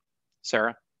treatment.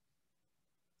 Sarah.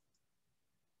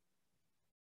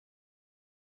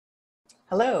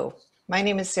 Hello, my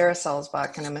name is Sarah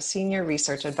Sulzbach, and I'm a senior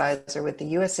research advisor with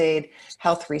the USAID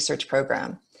Health Research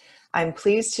Program. I'm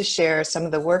pleased to share some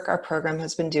of the work our program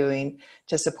has been doing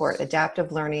to support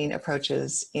adaptive learning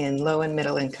approaches in low and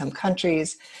middle income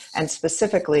countries, and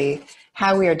specifically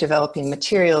how we are developing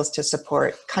materials to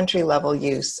support country level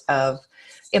use of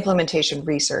implementation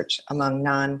research among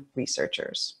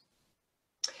non-researchers.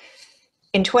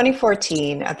 In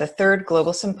 2014, at the third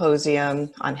Global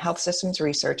Symposium on Health Systems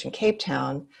Research in Cape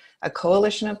Town, a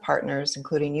coalition of partners,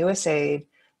 including USAID,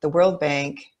 the World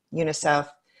Bank, UNICEF,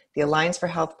 the Alliance for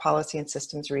Health Policy and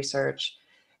Systems Research,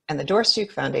 and the Doris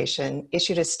Duke Foundation,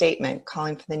 issued a statement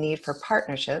calling for the need for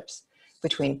partnerships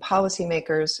between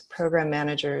policymakers, program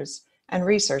managers, and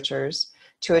researchers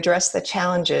to address the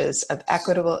challenges of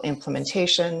equitable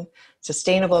implementation,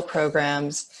 sustainable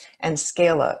programs, and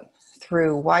scale-up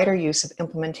through wider use of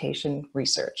implementation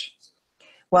research.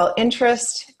 While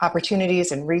interest,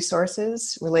 opportunities, and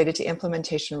resources related to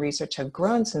implementation research have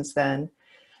grown since then,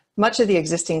 much of the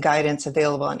existing guidance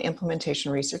available on implementation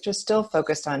research is still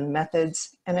focused on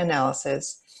methods and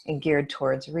analysis and geared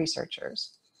towards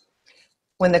researchers.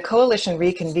 When the coalition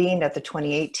reconvened at the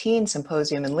 2018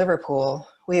 symposium in Liverpool,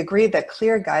 we agreed that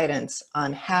clear guidance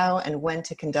on how and when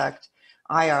to conduct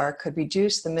IR could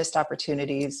reduce the missed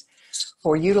opportunities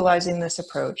for utilizing this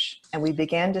approach, and we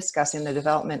began discussing the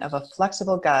development of a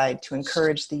flexible guide to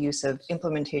encourage the use of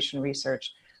implementation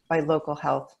research by local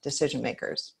health decision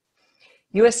makers.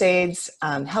 USAID's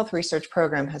health research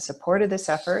program has supported this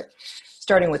effort,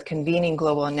 starting with convening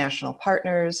global and national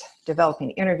partners,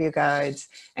 developing interview guides,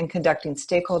 and conducting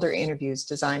stakeholder interviews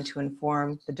designed to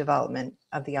inform the development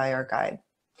of the IR guide.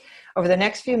 Over the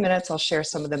next few minutes, I'll share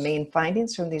some of the main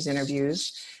findings from these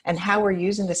interviews and how we're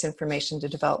using this information to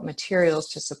develop materials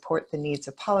to support the needs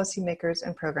of policymakers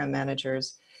and program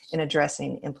managers in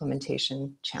addressing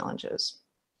implementation challenges.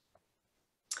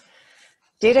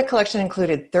 Data collection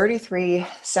included 33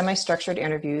 semi-structured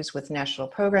interviews with national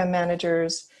program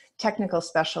managers, technical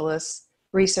specialists,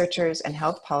 researchers, and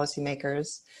health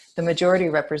policymakers, the majority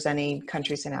representing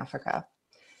countries in Africa.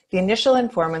 The initial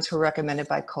informants were recommended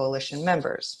by coalition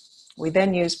members. We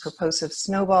then used purposive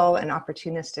snowball and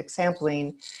opportunistic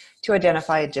sampling to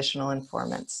identify additional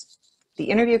informants. The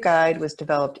interview guide was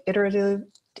developed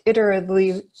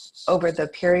iteratively over the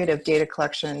period of data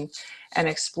collection and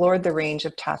explored the range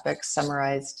of topics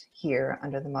summarized here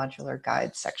under the modular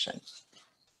guide section.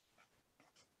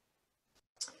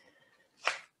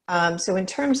 So in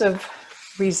terms of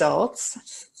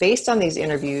results, based on these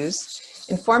interviews,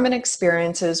 informant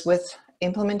experiences with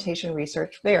implementation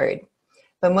research varied,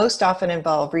 but most often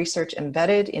involve research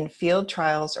embedded in field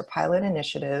trials or pilot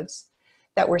initiatives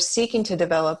that were seeking to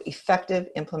develop effective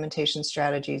implementation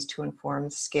strategies to inform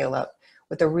scale-up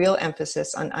with a real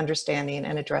emphasis on understanding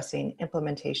and addressing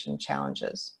implementation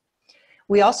challenges.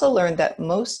 We also learned that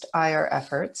most IR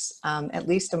efforts, at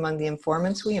least among the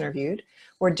informants we interviewed,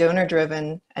 were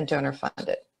donor-driven and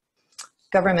donor-funded.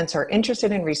 Governments are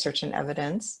interested in research and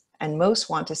evidence, and most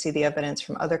want to see the evidence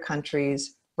from other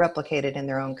countries replicated in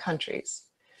their own countries.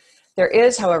 There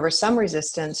is, however, some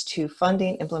resistance to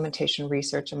funding implementation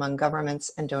research among governments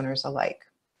and donors alike.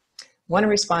 One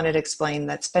respondent explained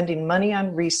that spending money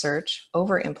on research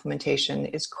over implementation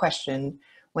is questioned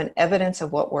when evidence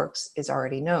of what works is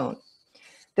already known.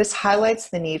 This highlights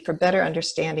the need for better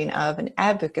understanding of and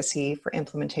advocacy for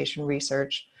implementation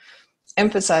research,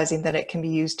 emphasizing that it can be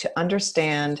used to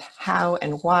understand how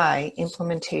and why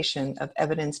implementation of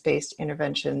evidence-based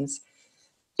interventions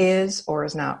is or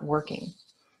is not working.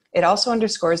 It also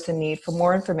underscores the need for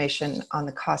more information on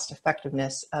the cost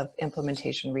effectiveness of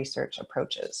implementation research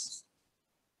approaches.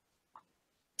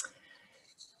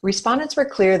 Respondents were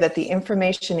clear that the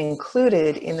information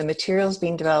included in the materials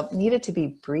being developed needed to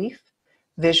be brief,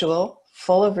 visual,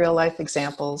 full of real-life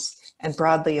examples, and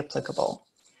broadly applicable.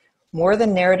 More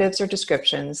than narratives or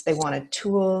descriptions, they wanted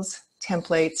tools,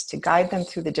 templates to guide them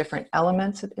through the different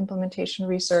elements of implementation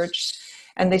research,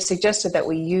 and they suggested that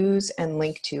we use and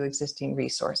link to existing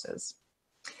resources.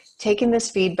 Taking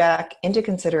this feedback into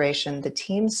consideration, the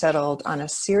team settled on a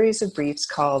series of briefs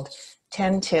called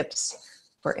 10 Tips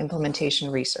for Implementation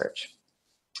Research.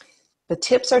 The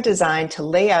tips are designed to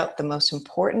lay out the most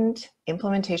important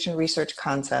implementation research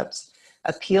concepts,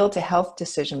 appeal to health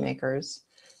decision makers,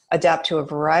 adapt to a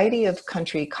variety of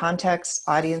country contexts,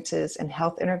 audiences, and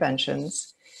health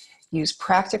interventions, use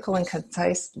practical and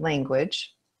concise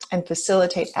language, and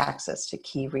facilitate access to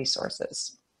key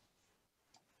resources.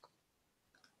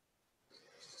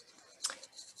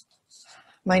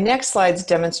 My next slides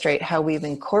demonstrate how we've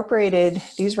incorporated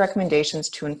these recommendations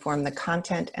to inform the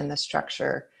content and the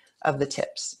structure of the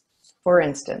tips. For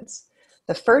instance,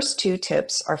 the first two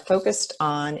tips are focused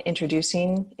on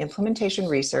introducing implementation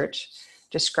research,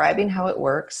 describing how it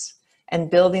works,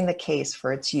 and building the case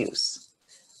for its use.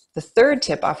 The third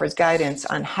tip offers guidance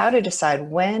on how to decide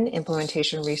when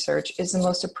implementation research is the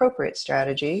most appropriate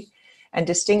strategy and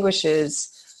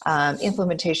distinguishes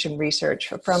implementation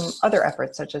research from other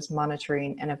efforts such as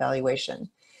monitoring and evaluation,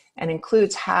 and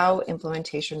includes how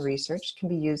implementation research can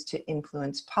be used to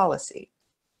influence policy.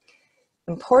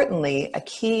 Importantly, a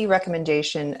key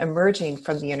recommendation emerging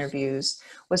from the interviews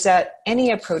was that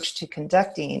any approach to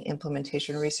conducting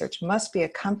implementation research must be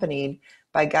accompanied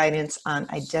by guidance on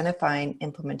identifying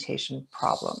implementation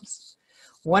problems.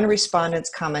 One respondent's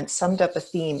comment summed up a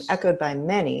theme echoed by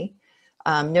many,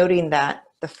 noting that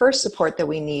the first support that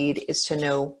we need is to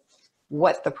know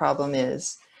what the problem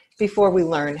is before we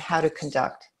learn how to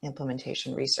conduct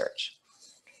implementation research.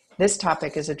 This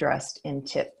topic is addressed in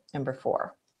tip number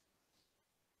 4.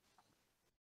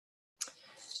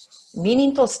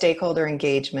 Meaningful stakeholder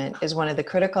engagement is one of the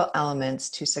critical elements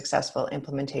to successful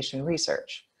implementation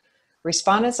research.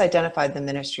 Respondents identified the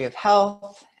Ministry of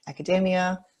Health,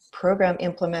 academia, program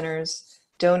implementers,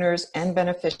 donors, and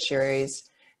beneficiaries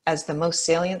as the most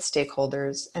salient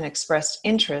stakeholders and expressed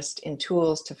interest in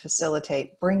tools to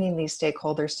facilitate bringing these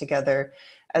stakeholders together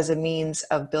as a means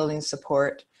of building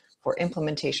support for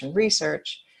implementation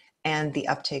research and the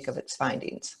uptake of its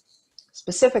findings.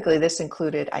 Specifically, this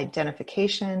included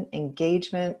identification,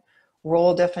 engagement,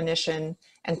 role definition,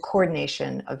 and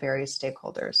coordination of various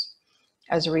stakeholders.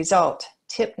 As a result,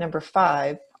 tip number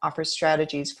 5 offers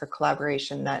strategies for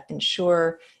collaboration that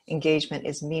ensure engagement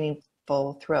is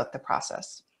meaningful throughout the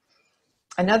process.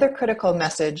 Another critical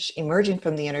message emerging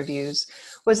from the interviews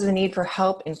was the need for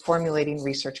help in formulating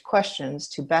research questions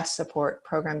to best support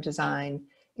program design,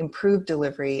 improve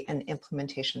delivery, and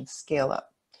implementation scale-up.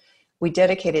 We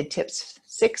dedicated tips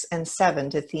 6 and 7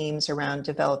 to themes around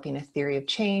developing a theory of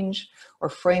change or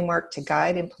framework to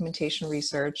guide implementation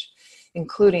research,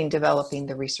 including developing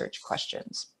the research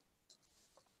questions.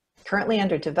 Currently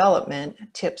under development,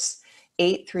 tips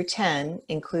 8 through 10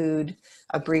 include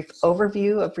a brief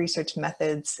overview of research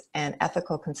methods and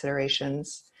ethical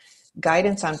considerations,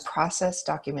 guidance on process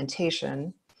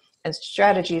documentation, and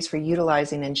strategies for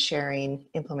utilizing and sharing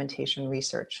implementation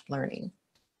research learning.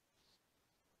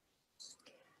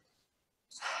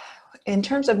 In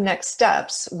terms of next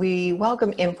steps, we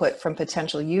welcome input from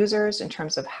potential users in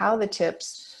terms of how the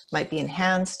tips might be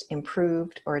enhanced,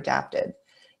 improved, or adapted.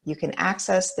 You can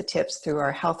access the tips through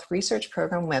our Health Research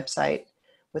Program website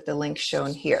with the link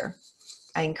shown here.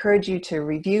 I encourage you to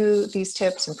review these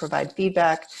tips and provide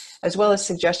feedback, as well as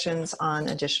suggestions on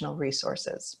additional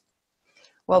resources.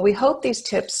 While we hope these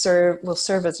tips will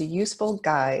serve as useful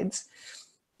guides,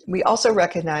 We also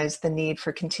recognize the need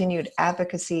for continued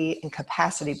advocacy and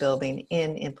capacity building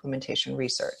in implementation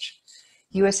research.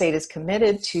 USAID is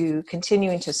committed to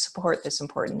continuing to support this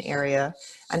important area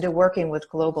and to working with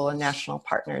global and national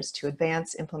partners to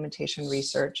advance implementation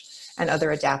research and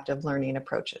other adaptive learning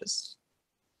approaches.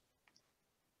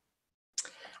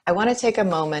 I want to take a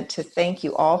moment to thank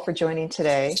you all for joining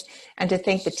today and to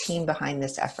thank the team behind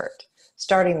this effort,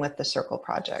 starting with the Circle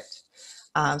Project.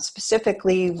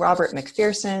 Specifically, Robert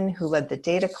McPherson, who led the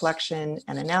data collection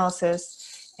and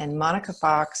analysis, and Monica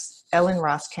Fox, Ellen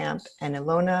Roskamp, and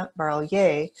Ilona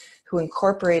Barlier, who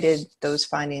incorporated those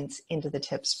findings into the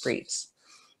TIPS briefs.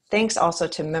 Thanks also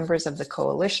to members of the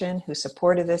coalition who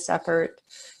supported this effort,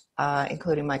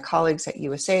 including my colleagues at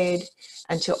USAID,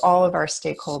 and to all of our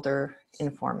stakeholder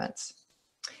informants.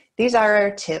 These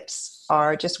IR tips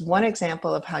are just one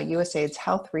example of how USAID's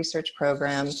health research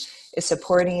program is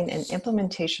supporting an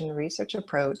implementation research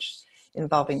approach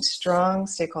involving strong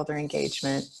stakeholder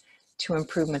engagement to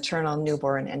improve maternal,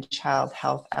 newborn, and child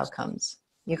health outcomes.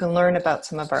 You can learn about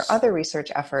some of our other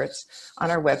research efforts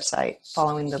on our website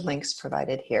following the links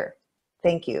provided here.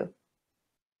 Thank you.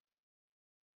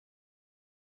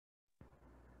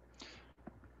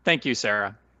 Thank you,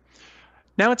 Sarah.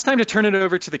 Now it's time to turn it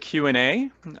over to the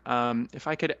Q&A. If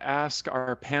I could ask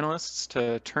our panelists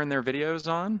to turn their videos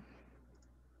on.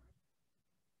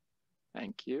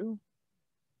 Thank you.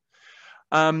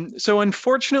 So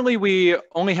unfortunately, we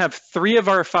only have 3 of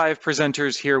our 5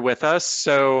 presenters here with us.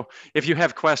 So if you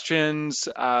have questions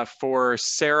for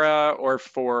Sarah or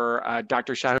for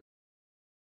Dr. Shahu.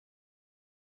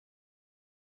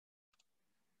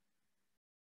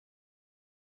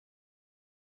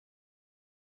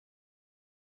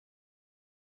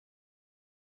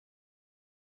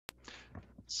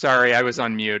 Sorry, I was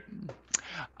on mute.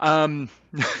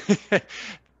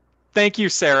 Thank you,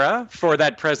 Sarah, for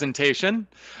that presentation.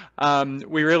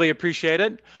 We really appreciate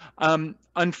it.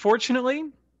 Unfortunately,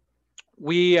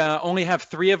 we only have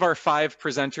 3 of our 5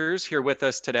 presenters here with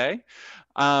us today.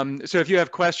 So if you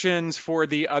have questions for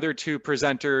the other 2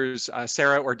 presenters,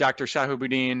 Sarah or Dr.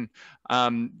 Shahabuddin,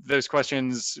 those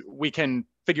questions, we can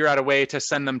figure out a way to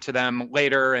send them to them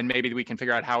later, and maybe we can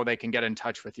figure out how they can get in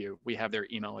touch with you. We have their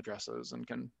email addresses and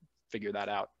can figure that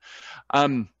out.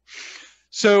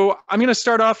 So I'm going to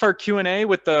start off our Q&A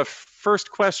with the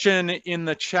first question in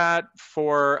the chat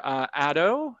for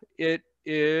Addo. It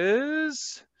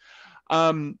is,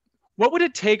 what would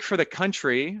it take for the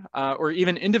country or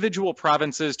even individual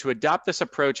provinces to adopt this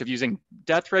approach of using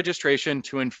death registration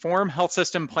to inform health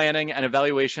system planning and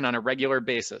evaluation on a regular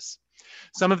basis?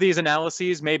 Some of these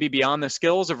analyses may be beyond the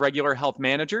skills of regular health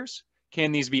managers.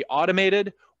 Can these be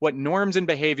automated? What norms and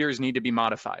behaviors need to be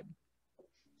modified?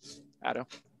 Addo.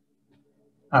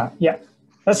 Yeah,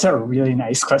 that's a really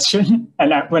nice question.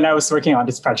 And when I was working on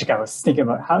this project, I was thinking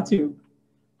about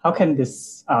how can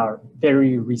this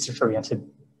very research-oriented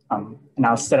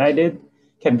analysis that I did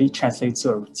can be translated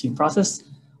to a routine process.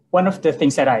 One of the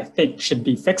things that I think should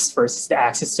be fixed first is the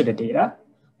access to the data.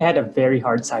 I had a very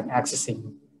hard time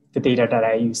accessing the data that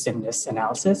I used in this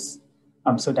analysis.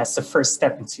 So that's the first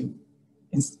step into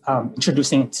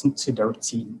introducing it into the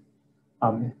routine.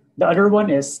 The other one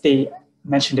is, they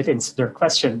mentioned it in their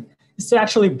question, is to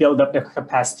actually build up the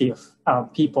capacity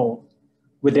of people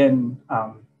within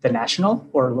the national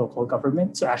or local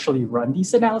government to actually run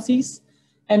these analyses.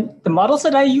 And the models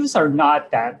that I use are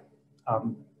not that,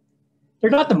 they're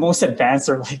not the most advanced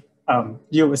or like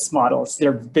US models.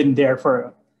 They've been there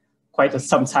for quite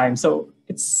some time. So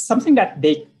it's something that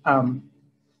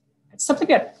it's something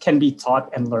that can be taught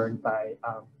and learned by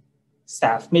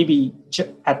staff, maybe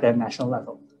at the national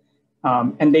level.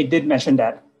 And they did mention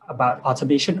that about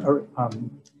automation, or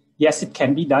yes, it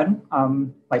can be done.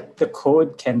 Like the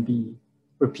code can be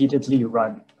repeatedly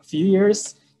run a few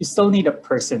years. You still need a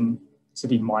person to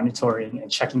be monitoring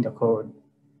and checking the code.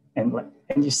 And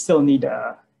you still need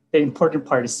the important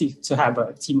part is to have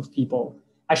a team of people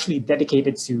actually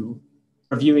dedicated to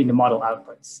reviewing the model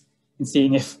outputs and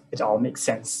seeing if it all makes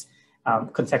sense,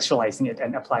 contextualizing it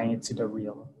and applying it to the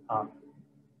real,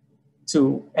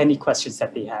 to any questions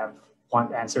that they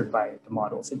want answered by the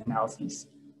models and analyses.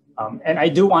 And I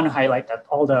do want to highlight that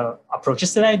all the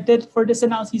approaches that I did for this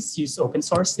analysis use open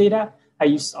source data. I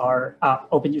used R,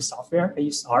 open use software. I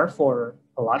used R for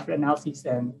a lot of the analyses,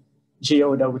 and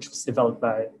GeoDA, which was developed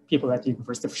by people at the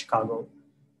University of Chicago.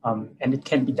 And it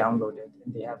can be downloaded,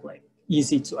 and they have like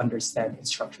easy to understand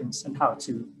instructions on how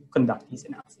to conduct these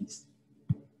analyses.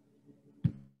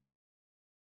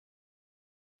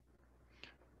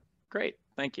 Great,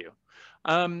 thank you.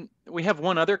 We have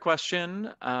one other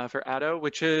question for Addo,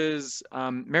 which is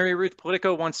Mary Ruth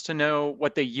Politico wants to know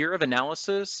what the year of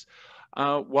analysis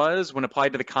was when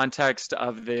applied to the context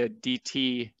of the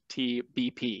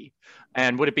DTT-BP,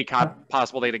 and would it be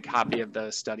possible to get a copy of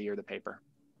the study or the paper?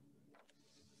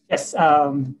 Yes,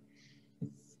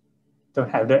 don't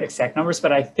have the exact numbers,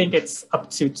 but I think it's up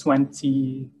to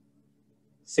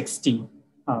 2016.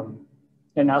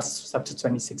 The analysis was up to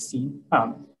 2016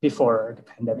 before the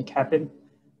pandemic happened.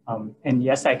 And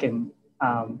yes, I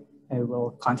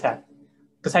will contact,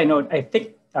 because I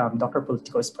think Dr.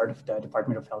 Politico is part of the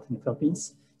Department of Health in the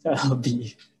Philippines. So I'll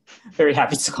be very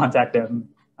happy to contact them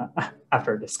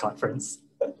after this conference.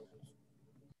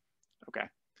 Okay,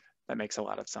 that makes a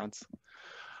lot of sense.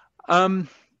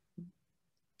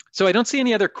 So I don't see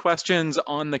any other questions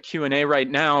on the Q&A right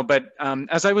now, but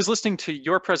as I was listening to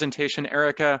your presentation,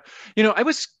 Erica,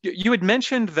 you had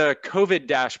mentioned the COVID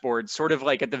dashboard sort of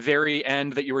like at the very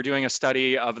end that you were doing a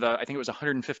study of I think it was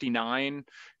 159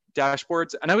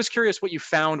 dashboards. And I was curious what you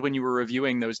found when you were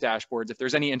reviewing those dashboards, if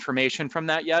there's any information from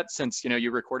that yet, since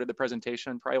you recorded the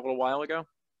presentation probably a little while ago.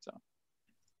 So.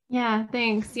 Yeah,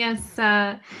 thanks. Yes,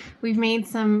 we've made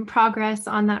some progress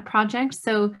on that project.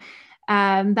 So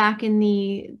back in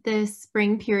the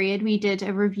spring period, we did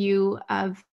a review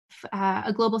of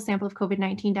a global sample of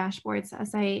COVID-19 dashboards,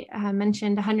 as I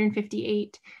mentioned,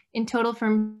 158 in total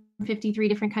from 53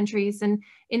 different countries. And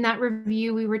in that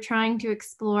review, we were trying to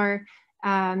explore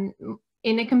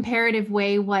in a comparative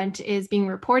way what is being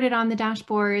reported on the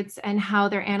dashboards and how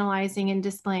they're analyzing and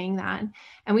displaying that.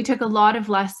 And we took a lot of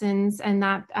lessons, and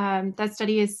that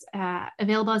study is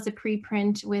available as a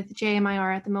preprint with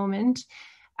JMIR at the moment.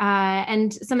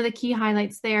 And some of the key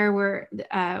highlights there were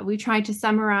we tried to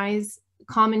summarize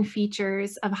common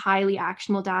features of highly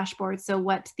actionable dashboards. So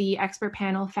what the expert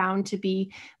panel found to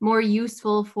be more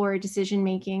useful for decision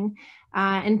making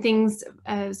and things.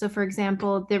 So for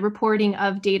example, the reporting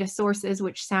of data sources,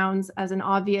 which sounds as an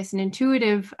obvious and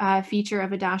intuitive feature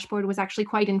of a dashboard, was actually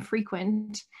quite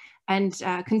infrequent and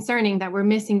concerning, that we're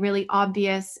missing really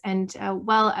obvious and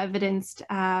well evidenced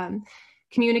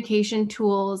communication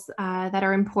tools that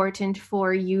are important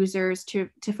for users to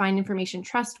find information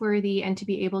trustworthy and to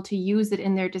be able to use it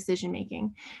in their decision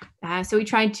making. So we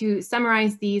tried to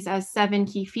summarize these as 7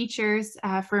 key features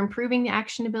for improving the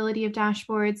actionability of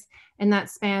dashboards, and that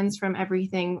spans from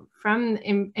everything from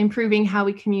improving how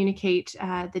we communicate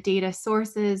the data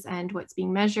sources and what's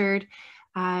being measured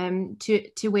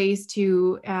to ways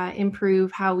to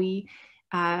improve how we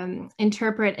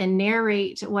interpret and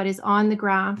narrate what is on the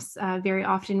graphs. Very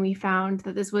often we found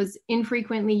that this was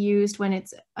infrequently used when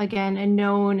it's, again, a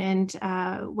known and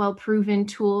well-proven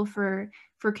tool for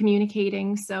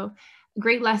communicating. So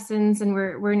great lessons, and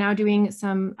we're now doing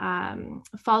some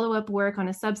follow-up work on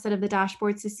a subset of the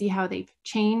dashboards to see how they've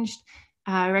changed,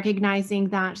 recognizing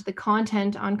that the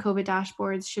content on COVID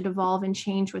dashboards should evolve and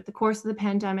change with the course of the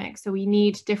pandemic. So we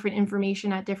need different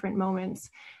information at different moments.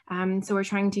 So we're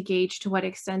trying to gauge to what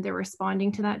extent they're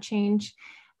responding to that change.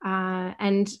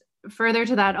 And further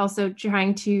to that, also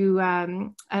trying to,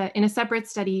 in a separate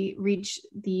study, reach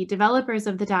the developers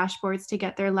of the dashboards to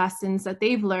get their lessons that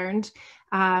they've learned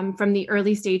from the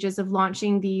early stages of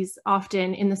launching these,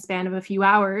 often in the span of a few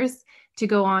hours, to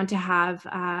go on to have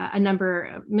a number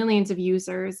of millions of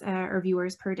users or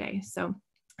viewers per day. So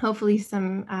hopefully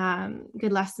some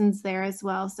good lessons there as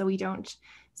well, so we don't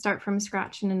start from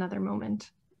scratch in another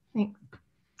moment. Thanks.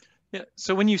 Yeah.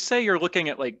 So when you say you're looking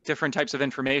at like different types of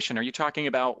information, are you talking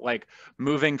about like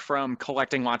moving from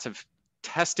collecting lots of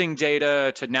testing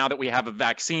data to, now that we have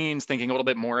vaccines, thinking a little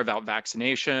bit more about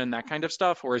vaccination, that kind of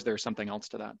stuff, or is there something else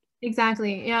to that?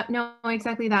 Exactly. Yeah, no,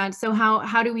 exactly that. So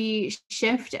how do we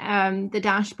shift the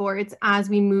dashboards as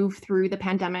we move through the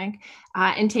pandemic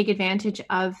and take advantage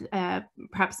of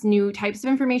perhaps new types of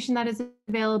information that is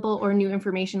available, or new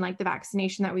information like the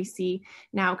vaccination that we see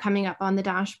now coming up on the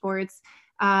dashboards,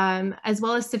 as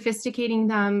well as sophisticating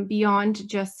them beyond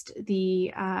just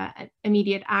the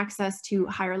immediate access to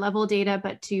higher level data,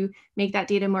 but to make that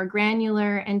data more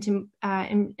granular and to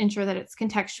ensure that it's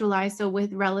contextualized, so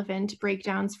with relevant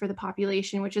breakdowns for the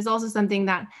population, which is also something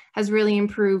that has really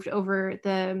improved over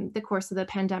the course of the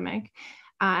pandemic.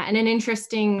 And an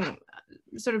interesting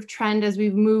sort of trend as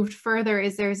we've moved further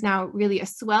is there's now really a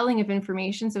swelling of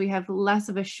information, so we have less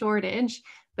of a shortage.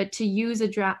 But to use a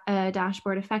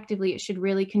dashboard effectively, it should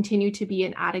really continue to be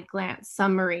an at-a-glance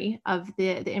summary of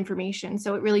the information.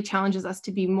 So it really challenges us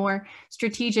to be more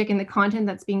strategic in the content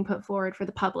that's being put forward for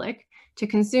the public to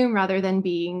consume, rather than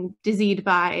being dizzied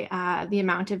by the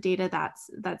amount of data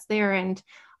that's there, and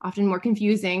often more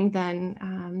confusing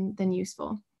than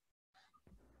useful.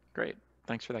 Great.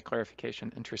 Thanks for that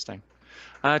clarification. Interesting.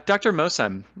 Dr.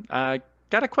 Mosem,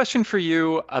 got a question for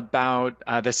you about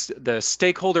the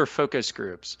stakeholder focus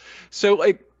groups. So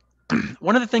like,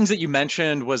 one of the things that you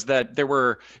mentioned was that there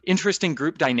were interesting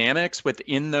group dynamics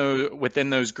within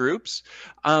those groups,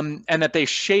 and that they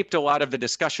shaped a lot of the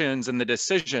discussions and the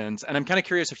decisions. And I'm kind of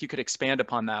curious if you could expand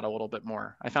upon that a little bit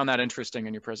more. I found that interesting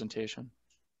in your presentation.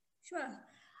 Sure.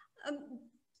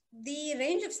 The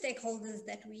range of stakeholders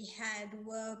that we had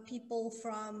were people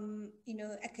from,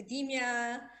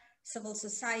 academia, civil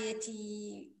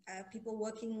society, people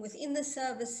working within the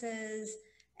services,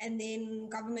 and then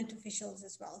government officials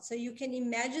as well. So you can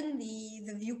imagine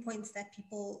the viewpoints that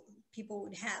people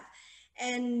would have.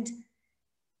 And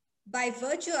by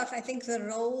virtue of, I think, the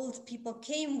roles people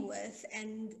came with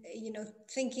and,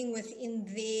 thinking within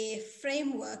their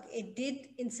framework, it did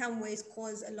in some ways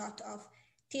cause a lot of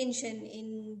tension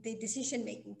in the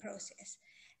decision-making process.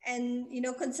 And,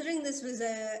 considering this was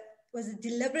a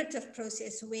deliberative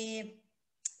process where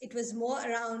it was more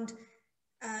around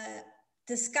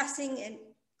discussing and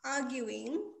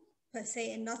arguing per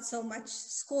se, and not so much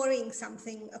scoring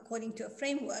something according to a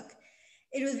framework,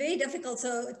 it was very difficult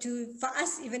for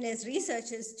us, even as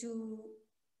researchers, to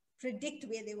predict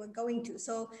where they were going to.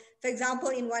 So, for example,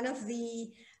 in one of the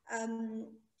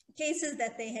cases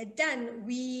that they had done,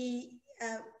 we,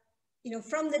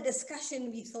 from the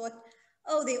discussion, we thought,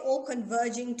 oh, they're all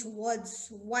converging towards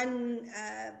one,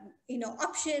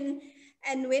 option.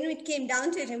 And when it came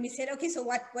down to it and we said, okay, so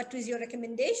what was your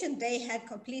recommendation? They had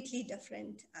completely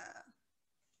different,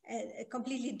 a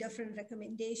completely different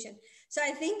recommendation. So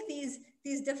I think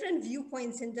these different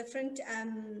viewpoints and different,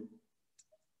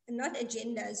 not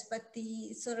agendas, but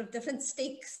the sort of different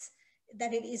stakes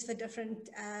that it is for different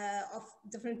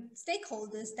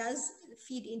stakeholders does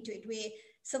feed into it, where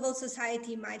civil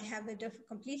society might have a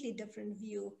completely different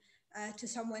view to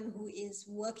someone who is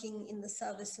working in the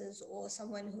services or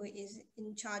someone who is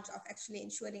in charge of actually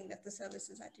ensuring that the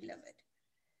services are delivered.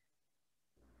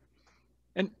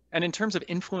 And in terms of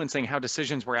influencing how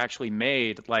decisions were actually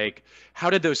made, like how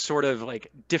did those sort of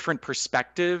like different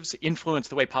perspectives influence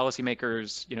the way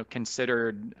policymakers,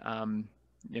 considered,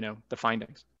 the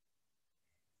findings?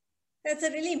 That's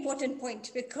a really important point,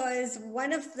 because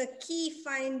one of the key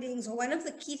findings, or one of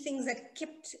the key things that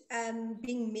kept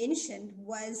being mentioned,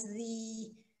 was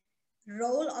the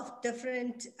role of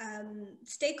different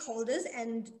stakeholders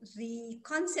and the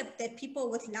concept that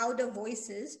people with louder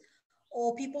voices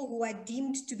or people who are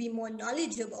deemed to be more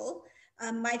knowledgeable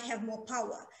might have more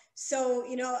power.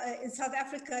 So, in South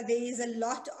Africa, there is a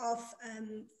lot of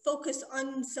focus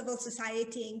on civil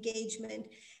society engagement.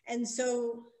 And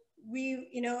so we,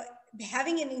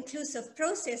 having an inclusive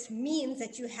process means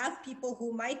that you have people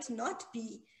who might not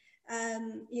be,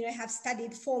 have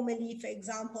studied formally, for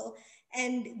example,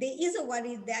 and there is a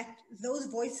worry that those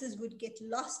voices would get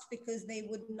lost because they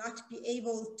would not be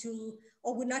able to,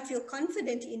 or would not feel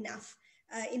confident enough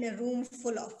in a room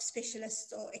full of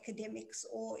specialists or academics,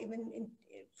 or even in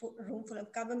a room full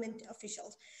of government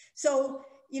officials. So,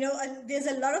 there's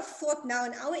a lot of thought now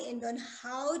on our end on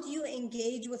how do you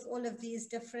engage with all of these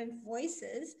different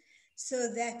voices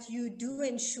so that you do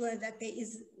ensure that there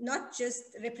is not just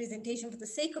representation for the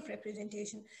sake of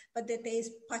representation, but that there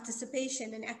is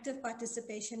participation and active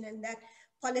participation, and that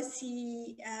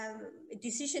policy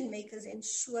decision makers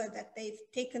ensure that they've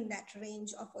taken that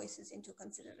range of voices into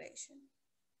consideration.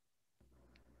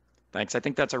 Thanks. I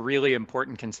think that's a really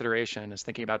important consideration, is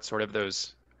thinking about sort of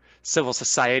those civil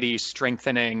society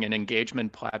strengthening and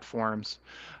engagement platforms.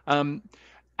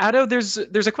 Addo,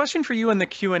 there's a question for you in the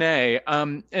Q&A,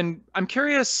 and I'm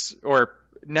curious, or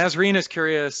Nazreen is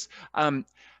curious,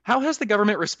 how has the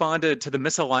government responded to the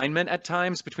misalignment at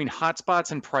times between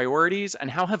hotspots and priorities, and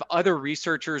how have other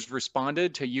researchers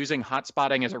responded to using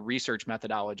hotspotting as a research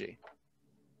methodology?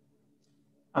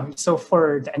 So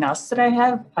for the analysis that I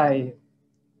have,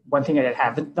 one thing I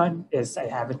haven't done is I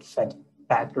haven't fed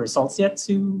back the results yet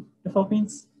to the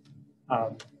Philippines.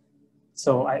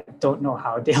 So I don't know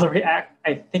how they'll react.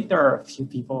 I think there are a few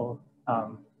people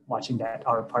watching that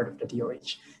are part of the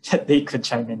DOH that they could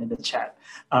chime in the chat.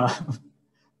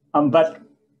 But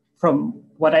from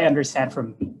what I understand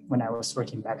from when I was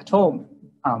working back at home,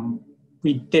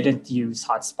 we didn't use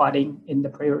hotspotting in the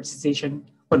prioritization.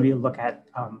 When we look at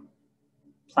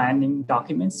planning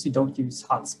documents, we don't use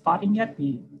hotspotting yet.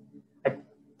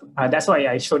 That's why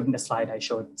I showed in the slide, I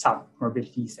showed top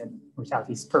morbidities and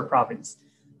mortalities per province.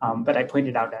 But I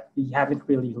pointed out that we haven't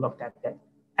really looked at that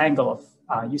angle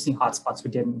of using hotspots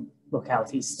within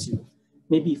localities to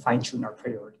maybe fine-tune our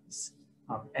priorities.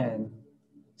 And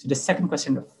so the second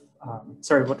question of,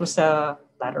 sorry, what was the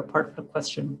latter part of the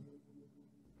question?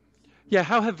 Yeah,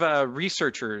 how have other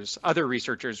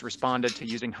researchers responded to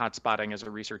using hotspotting as a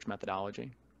research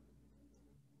methodology?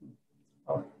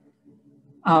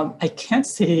 I can't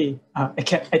say,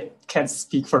 I can't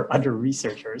speak for other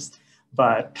researchers,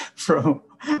 but from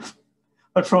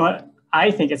what I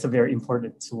think it's a very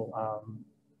important tool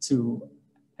to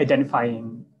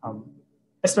identifying,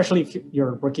 especially if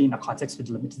you're working in a context with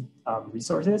limited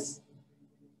resources.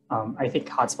 I think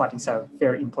hotspotting is a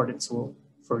very important tool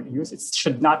for use. It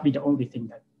should not be the only thing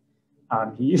that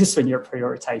you use when you're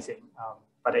prioritizing,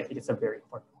 but I think it's a very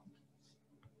important one.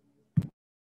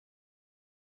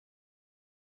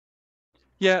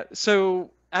 Yeah,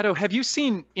 so Addo, have you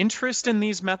seen interest in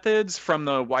these methods from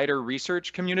the wider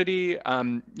research community?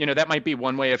 That might be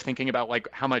one way of thinking about like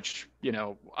how much,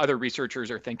 other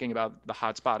researchers are thinking about the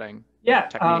hotspotting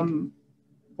technique.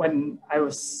 When I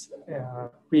was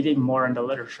reading more in the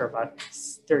literature about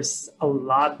this, there's a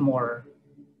lot more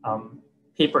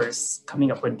papers coming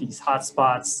up with these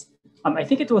hotspots. I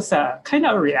think it was a kind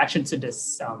of a reaction to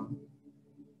this,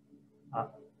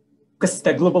 because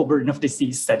the global burden of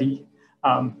disease study,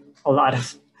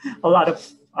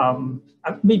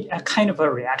 maybe a kind of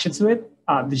a reaction to it.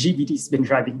 The GBT has been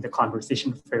driving the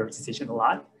conversation of prioritization a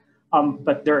lot.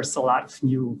 But there's a lot of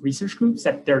new research groups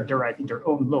that they're deriving their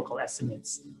own local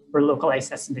estimates or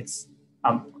localized estimates,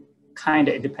 kind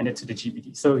of independent to the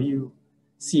GBT. So you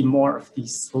see more of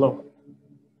these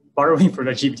borrowing from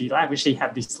the GBT language, they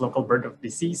have these local burden of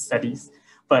disease studies,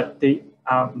 but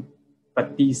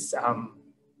these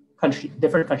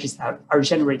different countries are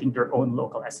generating their own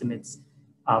local estimates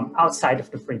outside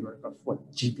of the framework of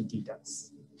what GBT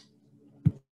does.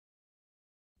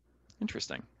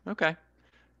 Interesting. Okay.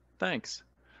 Thanks.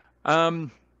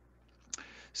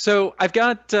 So I've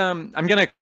got, I'm going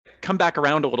to come back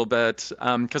around a little bit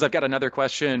because I've got another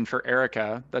question for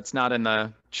Erica that's not in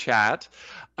the chat.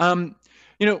 One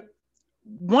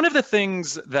of the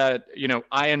things that,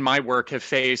 I in my work have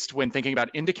faced when thinking about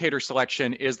indicator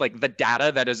selection is like the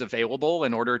data that is available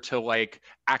in order to like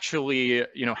actually,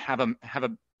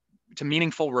 to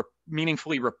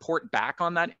meaningfully report back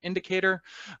on that indicator.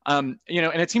 And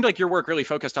it seemed like your work really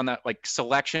focused on that like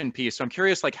selection piece. So I'm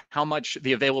curious like how much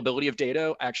the availability of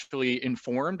data actually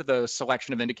informed the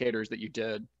selection of indicators that you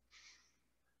did.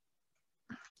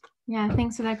 Yeah,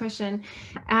 thanks for that question.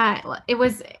 It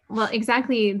was,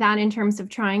 exactly that in terms of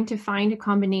trying to find a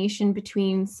combination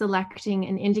between selecting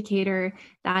an indicator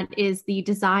that is the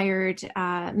desired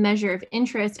measure of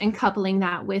interest and coupling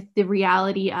that with the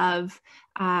reality of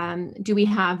do we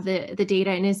have the data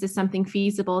and is this something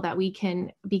feasible that we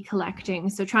can be collecting?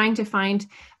 So trying to find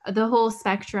the whole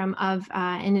spectrum of,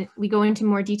 and we go into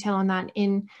more detail on that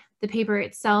in the paper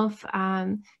itself,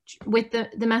 with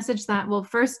the message that, well,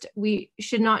 first, we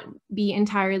should not be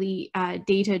entirely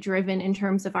data driven in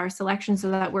terms of our selection so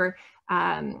that we're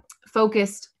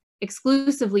focused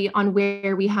exclusively on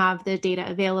where we have the data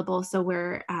available. So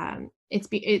we're,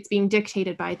 it's being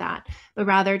dictated by that, but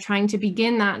rather trying to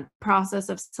begin that process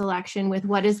of selection with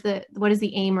what is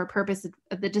the aim or purpose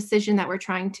of the decision that we're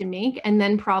trying to make, and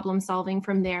then problem solving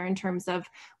from there in terms of,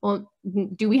 well,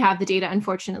 do we have the data?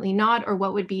 Unfortunately not, or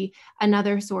what would be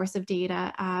another source of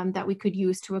data that we could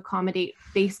use to accommodate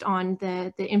based on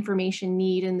the information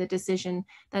need and the decision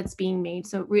that's being made.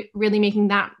 So really making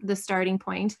that the starting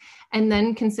point, and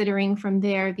then considering from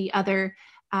there the other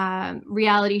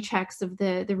reality checks of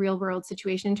the real world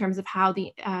situation in terms of how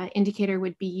the indicator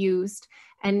would be used.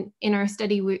 And in our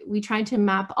study, we tried to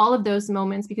map all of those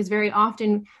moments, because very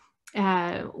often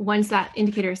once that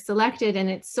indicator is selected and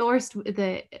it's sourced,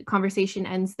 the conversation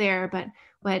ends there. But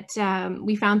what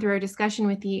we found through our discussion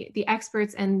with the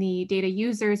experts and the data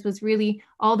users was really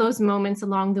all those moments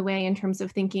along the way in terms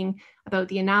of thinking about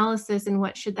the analysis and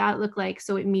what should that look like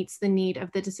so it meets the need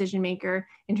of the decision maker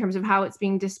in terms of how it's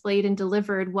being displayed and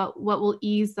delivered, what will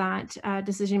ease that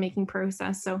decision-making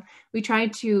process. So we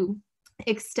tried to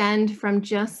extend from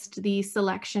just the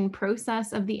selection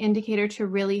process of the indicator to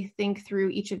really think through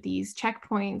each of these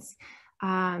checkpoints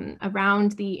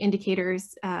around the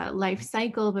indicator's life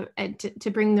cycle, but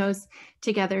to bring those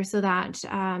together so that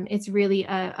it's really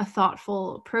a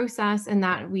thoughtful process, and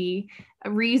that we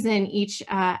reason each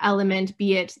element,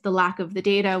 be it the lack of the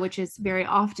data, which is very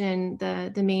often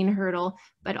the main hurdle,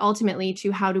 but ultimately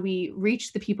to how do we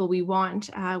reach the people we want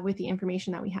with the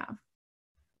information that we have.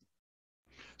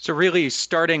 So really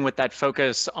starting with that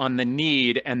focus on the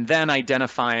need and then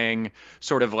identifying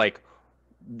sort of like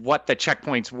what the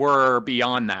checkpoints were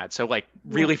beyond that. So like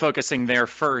really focusing there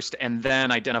first and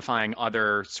then identifying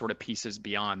other sort of pieces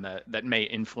beyond that may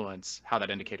influence how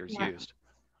that indicator is used.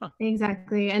 Huh.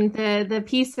 Exactly. And the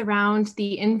piece around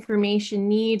the information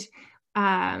need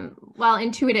while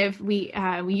intuitive, we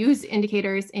use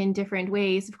indicators in different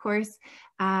ways. Of course,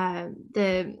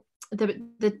 the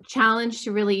challenge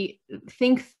to really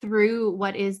think through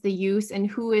what is the use and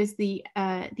who is the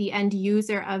end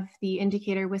user of the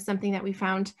indicator was something that we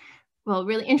found, well,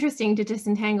 really interesting to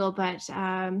disentangle, but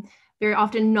very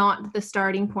often not the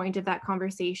starting point of that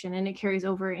conversation. And it carries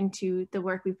over into the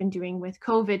work we've been doing with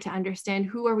COVID to understand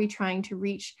who are we trying to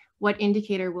reach, what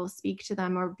indicator will speak to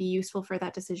them or be useful for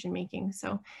that decision making.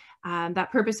 So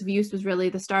that purpose of use was really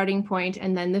the starting point,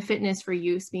 and then the fitness for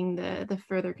use being the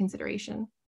further consideration.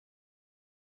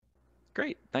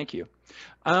 Great, thank you.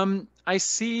 I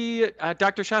see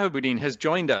Dr. Shahabuddin has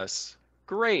joined us.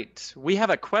 Great. We have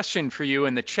a question for you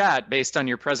in the chat based on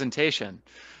your presentation.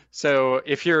 So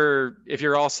if you're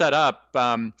all set up,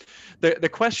 the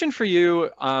question for you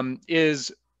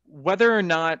is whether or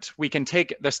not we can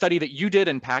take the study that you did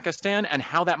in Pakistan and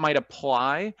how that might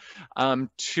apply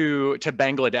to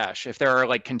Bangladesh, if there are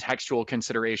like contextual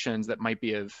considerations that might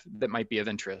be of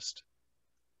interest.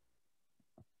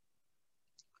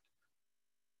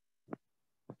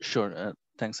 Sure.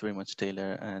 Thanks very much,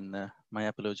 Taylor. And my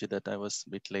apology that I was a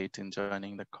bit late in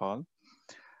joining the call.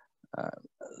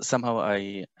 Somehow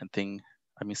I think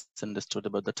I misunderstood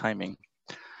about the timing.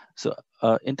 So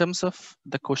in terms of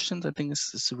the questions, I think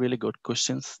it's really good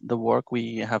questions. The work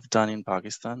we have done in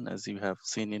Pakistan, as you have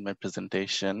seen in my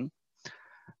presentation,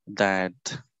 that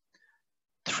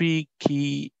 3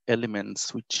 key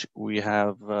elements which we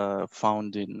have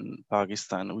found in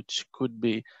Pakistan, which could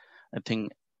be, I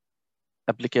think,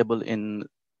 applicable in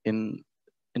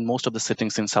most of the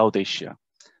settings in South Asia.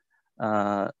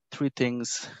 3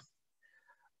 things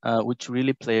which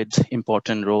really played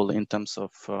important role in terms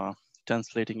of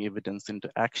translating evidence into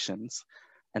actions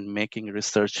and making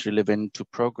research relevant to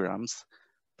programs.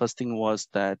 First thing was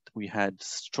that we had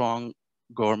strong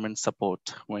government support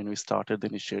when we started the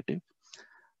initiative.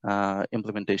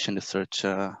 Implementation research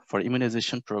for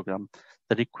immunization program.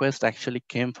 The request actually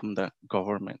came from the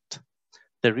government.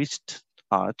 They reached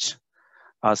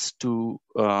us to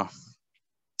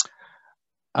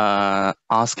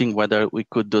asking whether we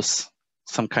could do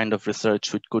some kind of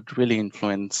research which could really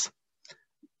influence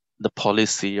the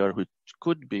policy or which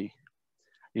could be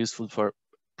useful for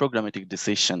programmatic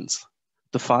decisions.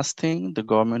 The first thing, the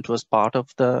government was part of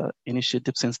the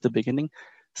initiative since the beginning.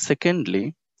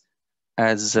 Secondly,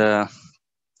 as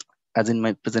in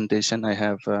my presentation, I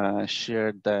have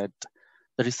shared that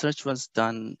the research was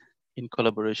done in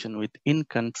collaboration with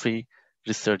in-country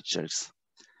researchers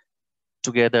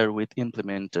together with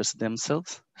implementers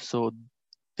themselves. So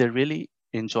they really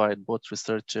enjoyed, both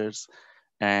researchers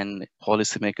and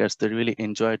policymakers, they really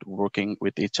enjoyed working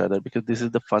with each other, because this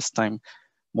is the first time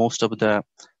most of the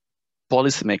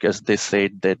policymakers, they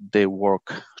said that they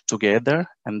work together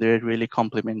and they really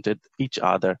complemented each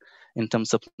other in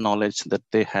terms of knowledge that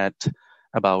they had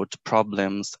about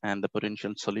problems and the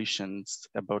potential solutions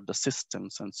about the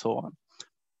systems and so on,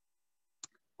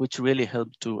 which really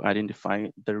helped to identify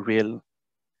the real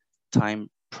time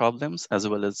problems as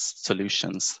well as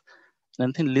solutions.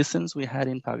 And I think lessons we had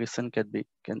in Pakistan can be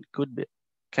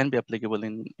applicable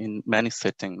in many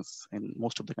settings in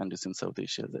most of the countries in South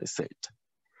Asia, as I said.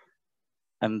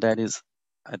 And that is,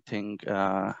 I think,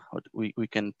 what we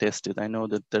can test it. I know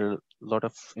that there are a lot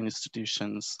of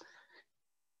institutions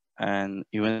and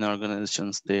UN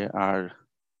organizations, they are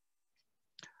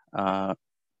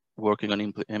working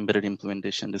on embedded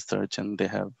implementation research, and they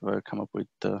have come up with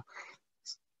a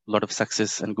lot of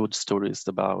success and good stories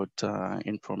about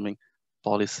informing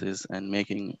policies and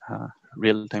making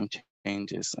real-time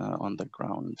changes on the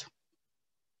ground.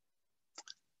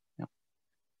 Yeah.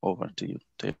 Over to you,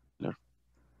 Taylor.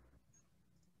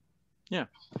 Yeah.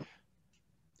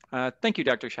 Thank you,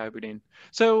 Dr. Shahabuddin.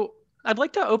 So I'd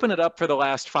like to open it up for the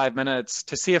last 5 minutes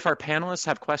to see if our panelists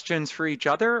have questions for each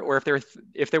other, or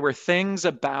if there were things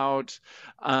about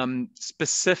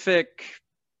specific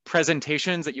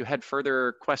presentations that you had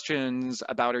further questions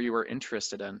about or you were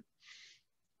interested in.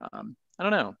 I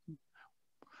don't know.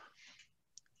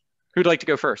 Who'd like to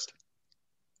go first?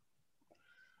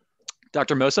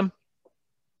 Dr. Mosam?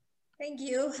 Thank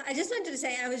you. I just wanted to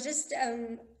say, I was just,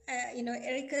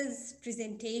 Erica's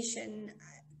presentation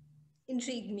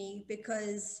intrigued me,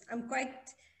 because I'm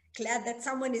quite glad that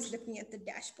someone is looking at the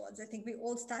dashboards. I think we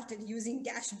all started using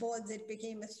dashboards. It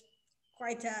became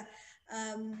quite a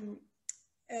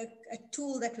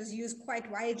tool that was used quite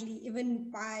widely,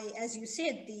 even by, as you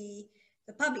said, the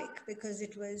public, because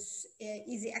it was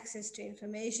easy access to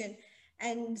information.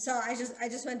 And so I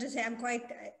just want to say,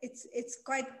 it's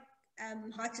quite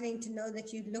heartening to know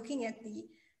that you're looking at the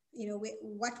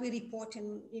what we report,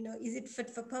 and is it fit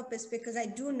for purpose? Because I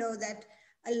do know that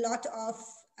a lot of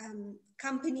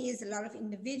companies, a lot of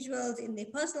individuals in their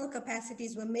personal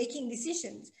capacities were making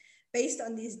decisions based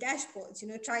on these dashboards,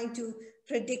 trying to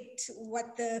predict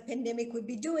what the pandemic would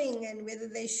be doing and whether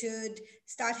they should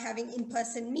start having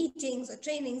in-person meetings or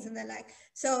trainings and the like.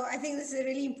 So I think this is a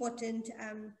really important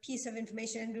piece of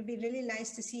information, and it would be really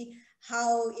nice to see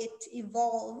how it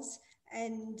evolves,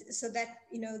 and so that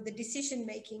the decision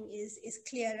making is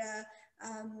clearer.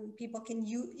 People can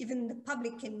even the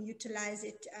public can utilize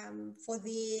it for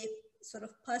the sort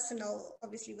of personal,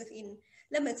 obviously within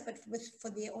limits, but for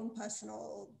their own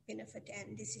personal benefit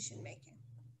and decision making.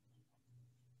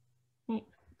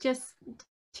 Just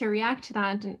to react to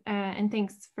that, and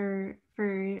thanks for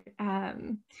the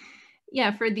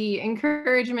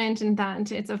encouragement, and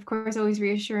that it's of course always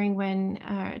reassuring when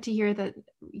to hear that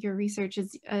your research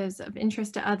is of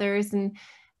interest to others. And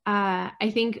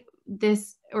I think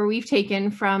we've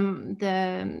taken from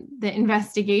the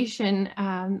investigation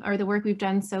or the work we've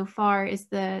done so far is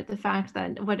the fact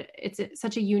that it's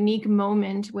such a unique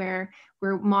moment where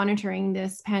we're monitoring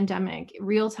this pandemic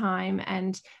real time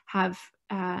and have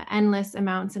endless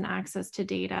amounts and access to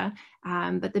data.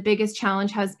 But the biggest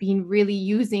challenge has been really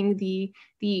using the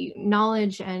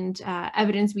knowledge and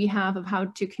evidence we have of how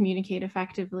to communicate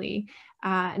effectively.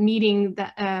 Meeting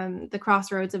the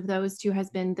crossroads of those two has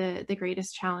been the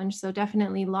greatest challenge. So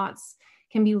definitely lots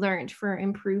can be learned for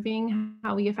improving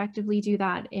how we effectively do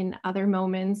that in other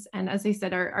moments. And as I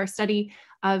said, our study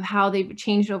of how they've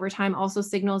changed over time also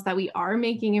signals that we are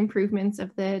making improvements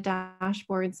of the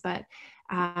dashboards, but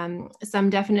some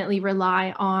definitely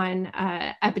rely on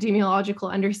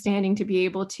epidemiological understanding to be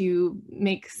able to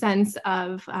make sense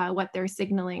of what they're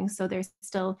signaling. So there's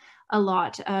still a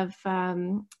lot of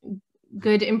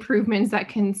good improvements that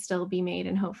can still be made,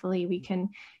 and hopefully we can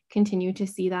continue to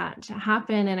see that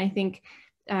happen. And I think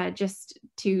just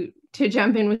to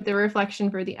jump in with the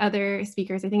reflection for the other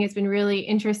speakers, I think it's been really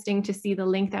interesting to see the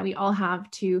link that we all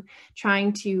have to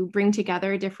trying to bring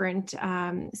together different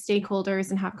stakeholders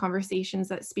and have conversations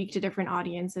that speak to different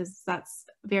audiences. That's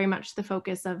very much the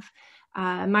focus of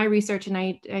my research, and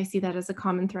I see that as a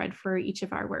common thread for each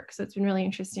of our work. So it's been really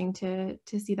interesting to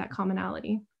see that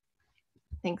commonality.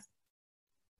 Thanks.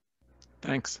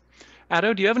 Thanks.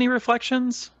 Addo, do you have any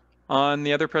reflections on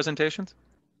the other presentations?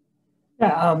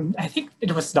 Yeah, I think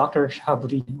it was Dr.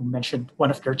 Shahabuddin who mentioned one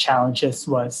of their challenges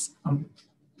was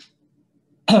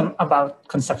about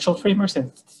conceptual frameworks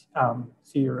and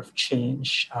fear of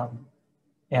change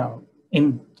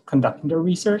in conducting their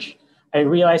research. I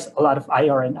realized a lot of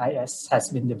IR and IS has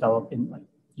been developed in like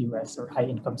US or high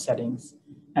income settings.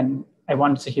 And I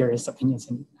wanted to hear his opinions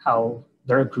on how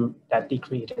their group that they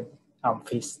created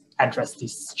addressed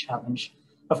this challenge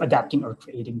of adapting or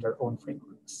creating their own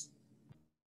frameworks.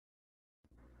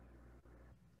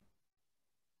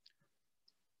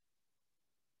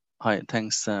 Hi,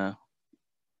 thanks,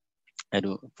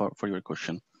 Edu, for your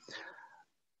question.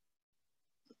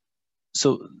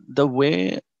 So the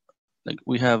way, like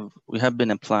we have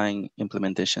been applying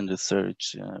implementation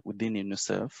research within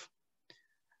UNICEF.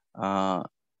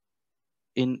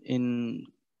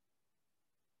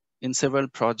 In several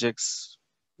projects,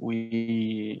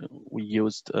 we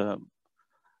used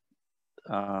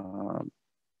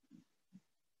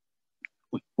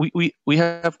we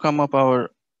have come up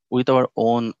with our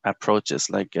own approaches.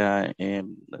 Like there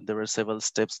are several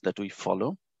steps that we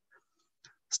follow,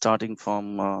 starting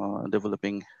from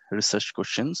developing research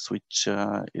questions, which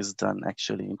is done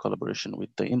actually in collaboration with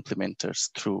the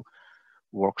implementers through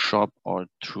workshop or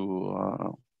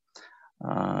through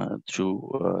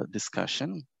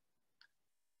discussion.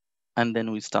 And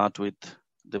then we start with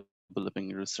developing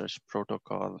research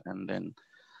protocol, and then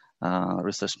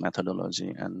research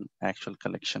methodology and actual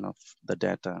collection of the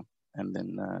data. And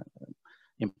then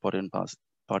important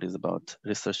part is about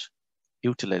research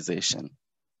utilization.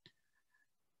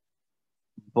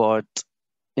 But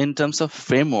in terms of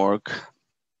framework,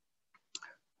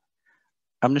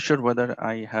 I'm not sure whether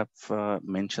I have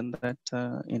mentioned that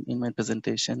in my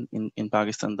presentation. In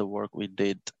Pakistan, the work we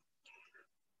did,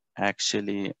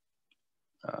 actually,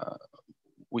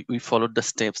 we followed the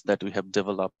steps that we have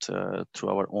developed through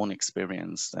our own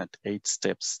experience, at 8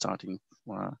 steps, starting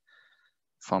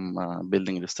from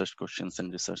building research questions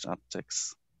and research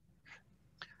objects.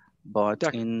 But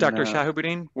Dr.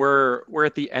 Shahabuddin, we're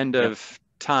at the end of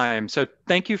time. So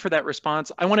thank you for that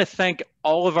response. I want to thank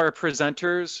all of our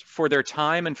presenters for their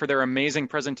time and for their amazing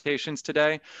presentations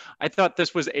today. I thought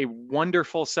this was a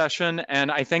wonderful session,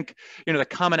 and I think, you know, the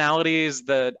commonalities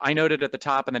that I noted at the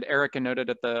top and that Erica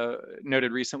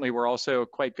noted recently were also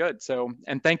quite good. So,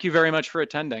 and thank you very much for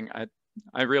attending.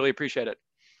 I really appreciate it.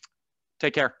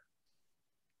 Take care.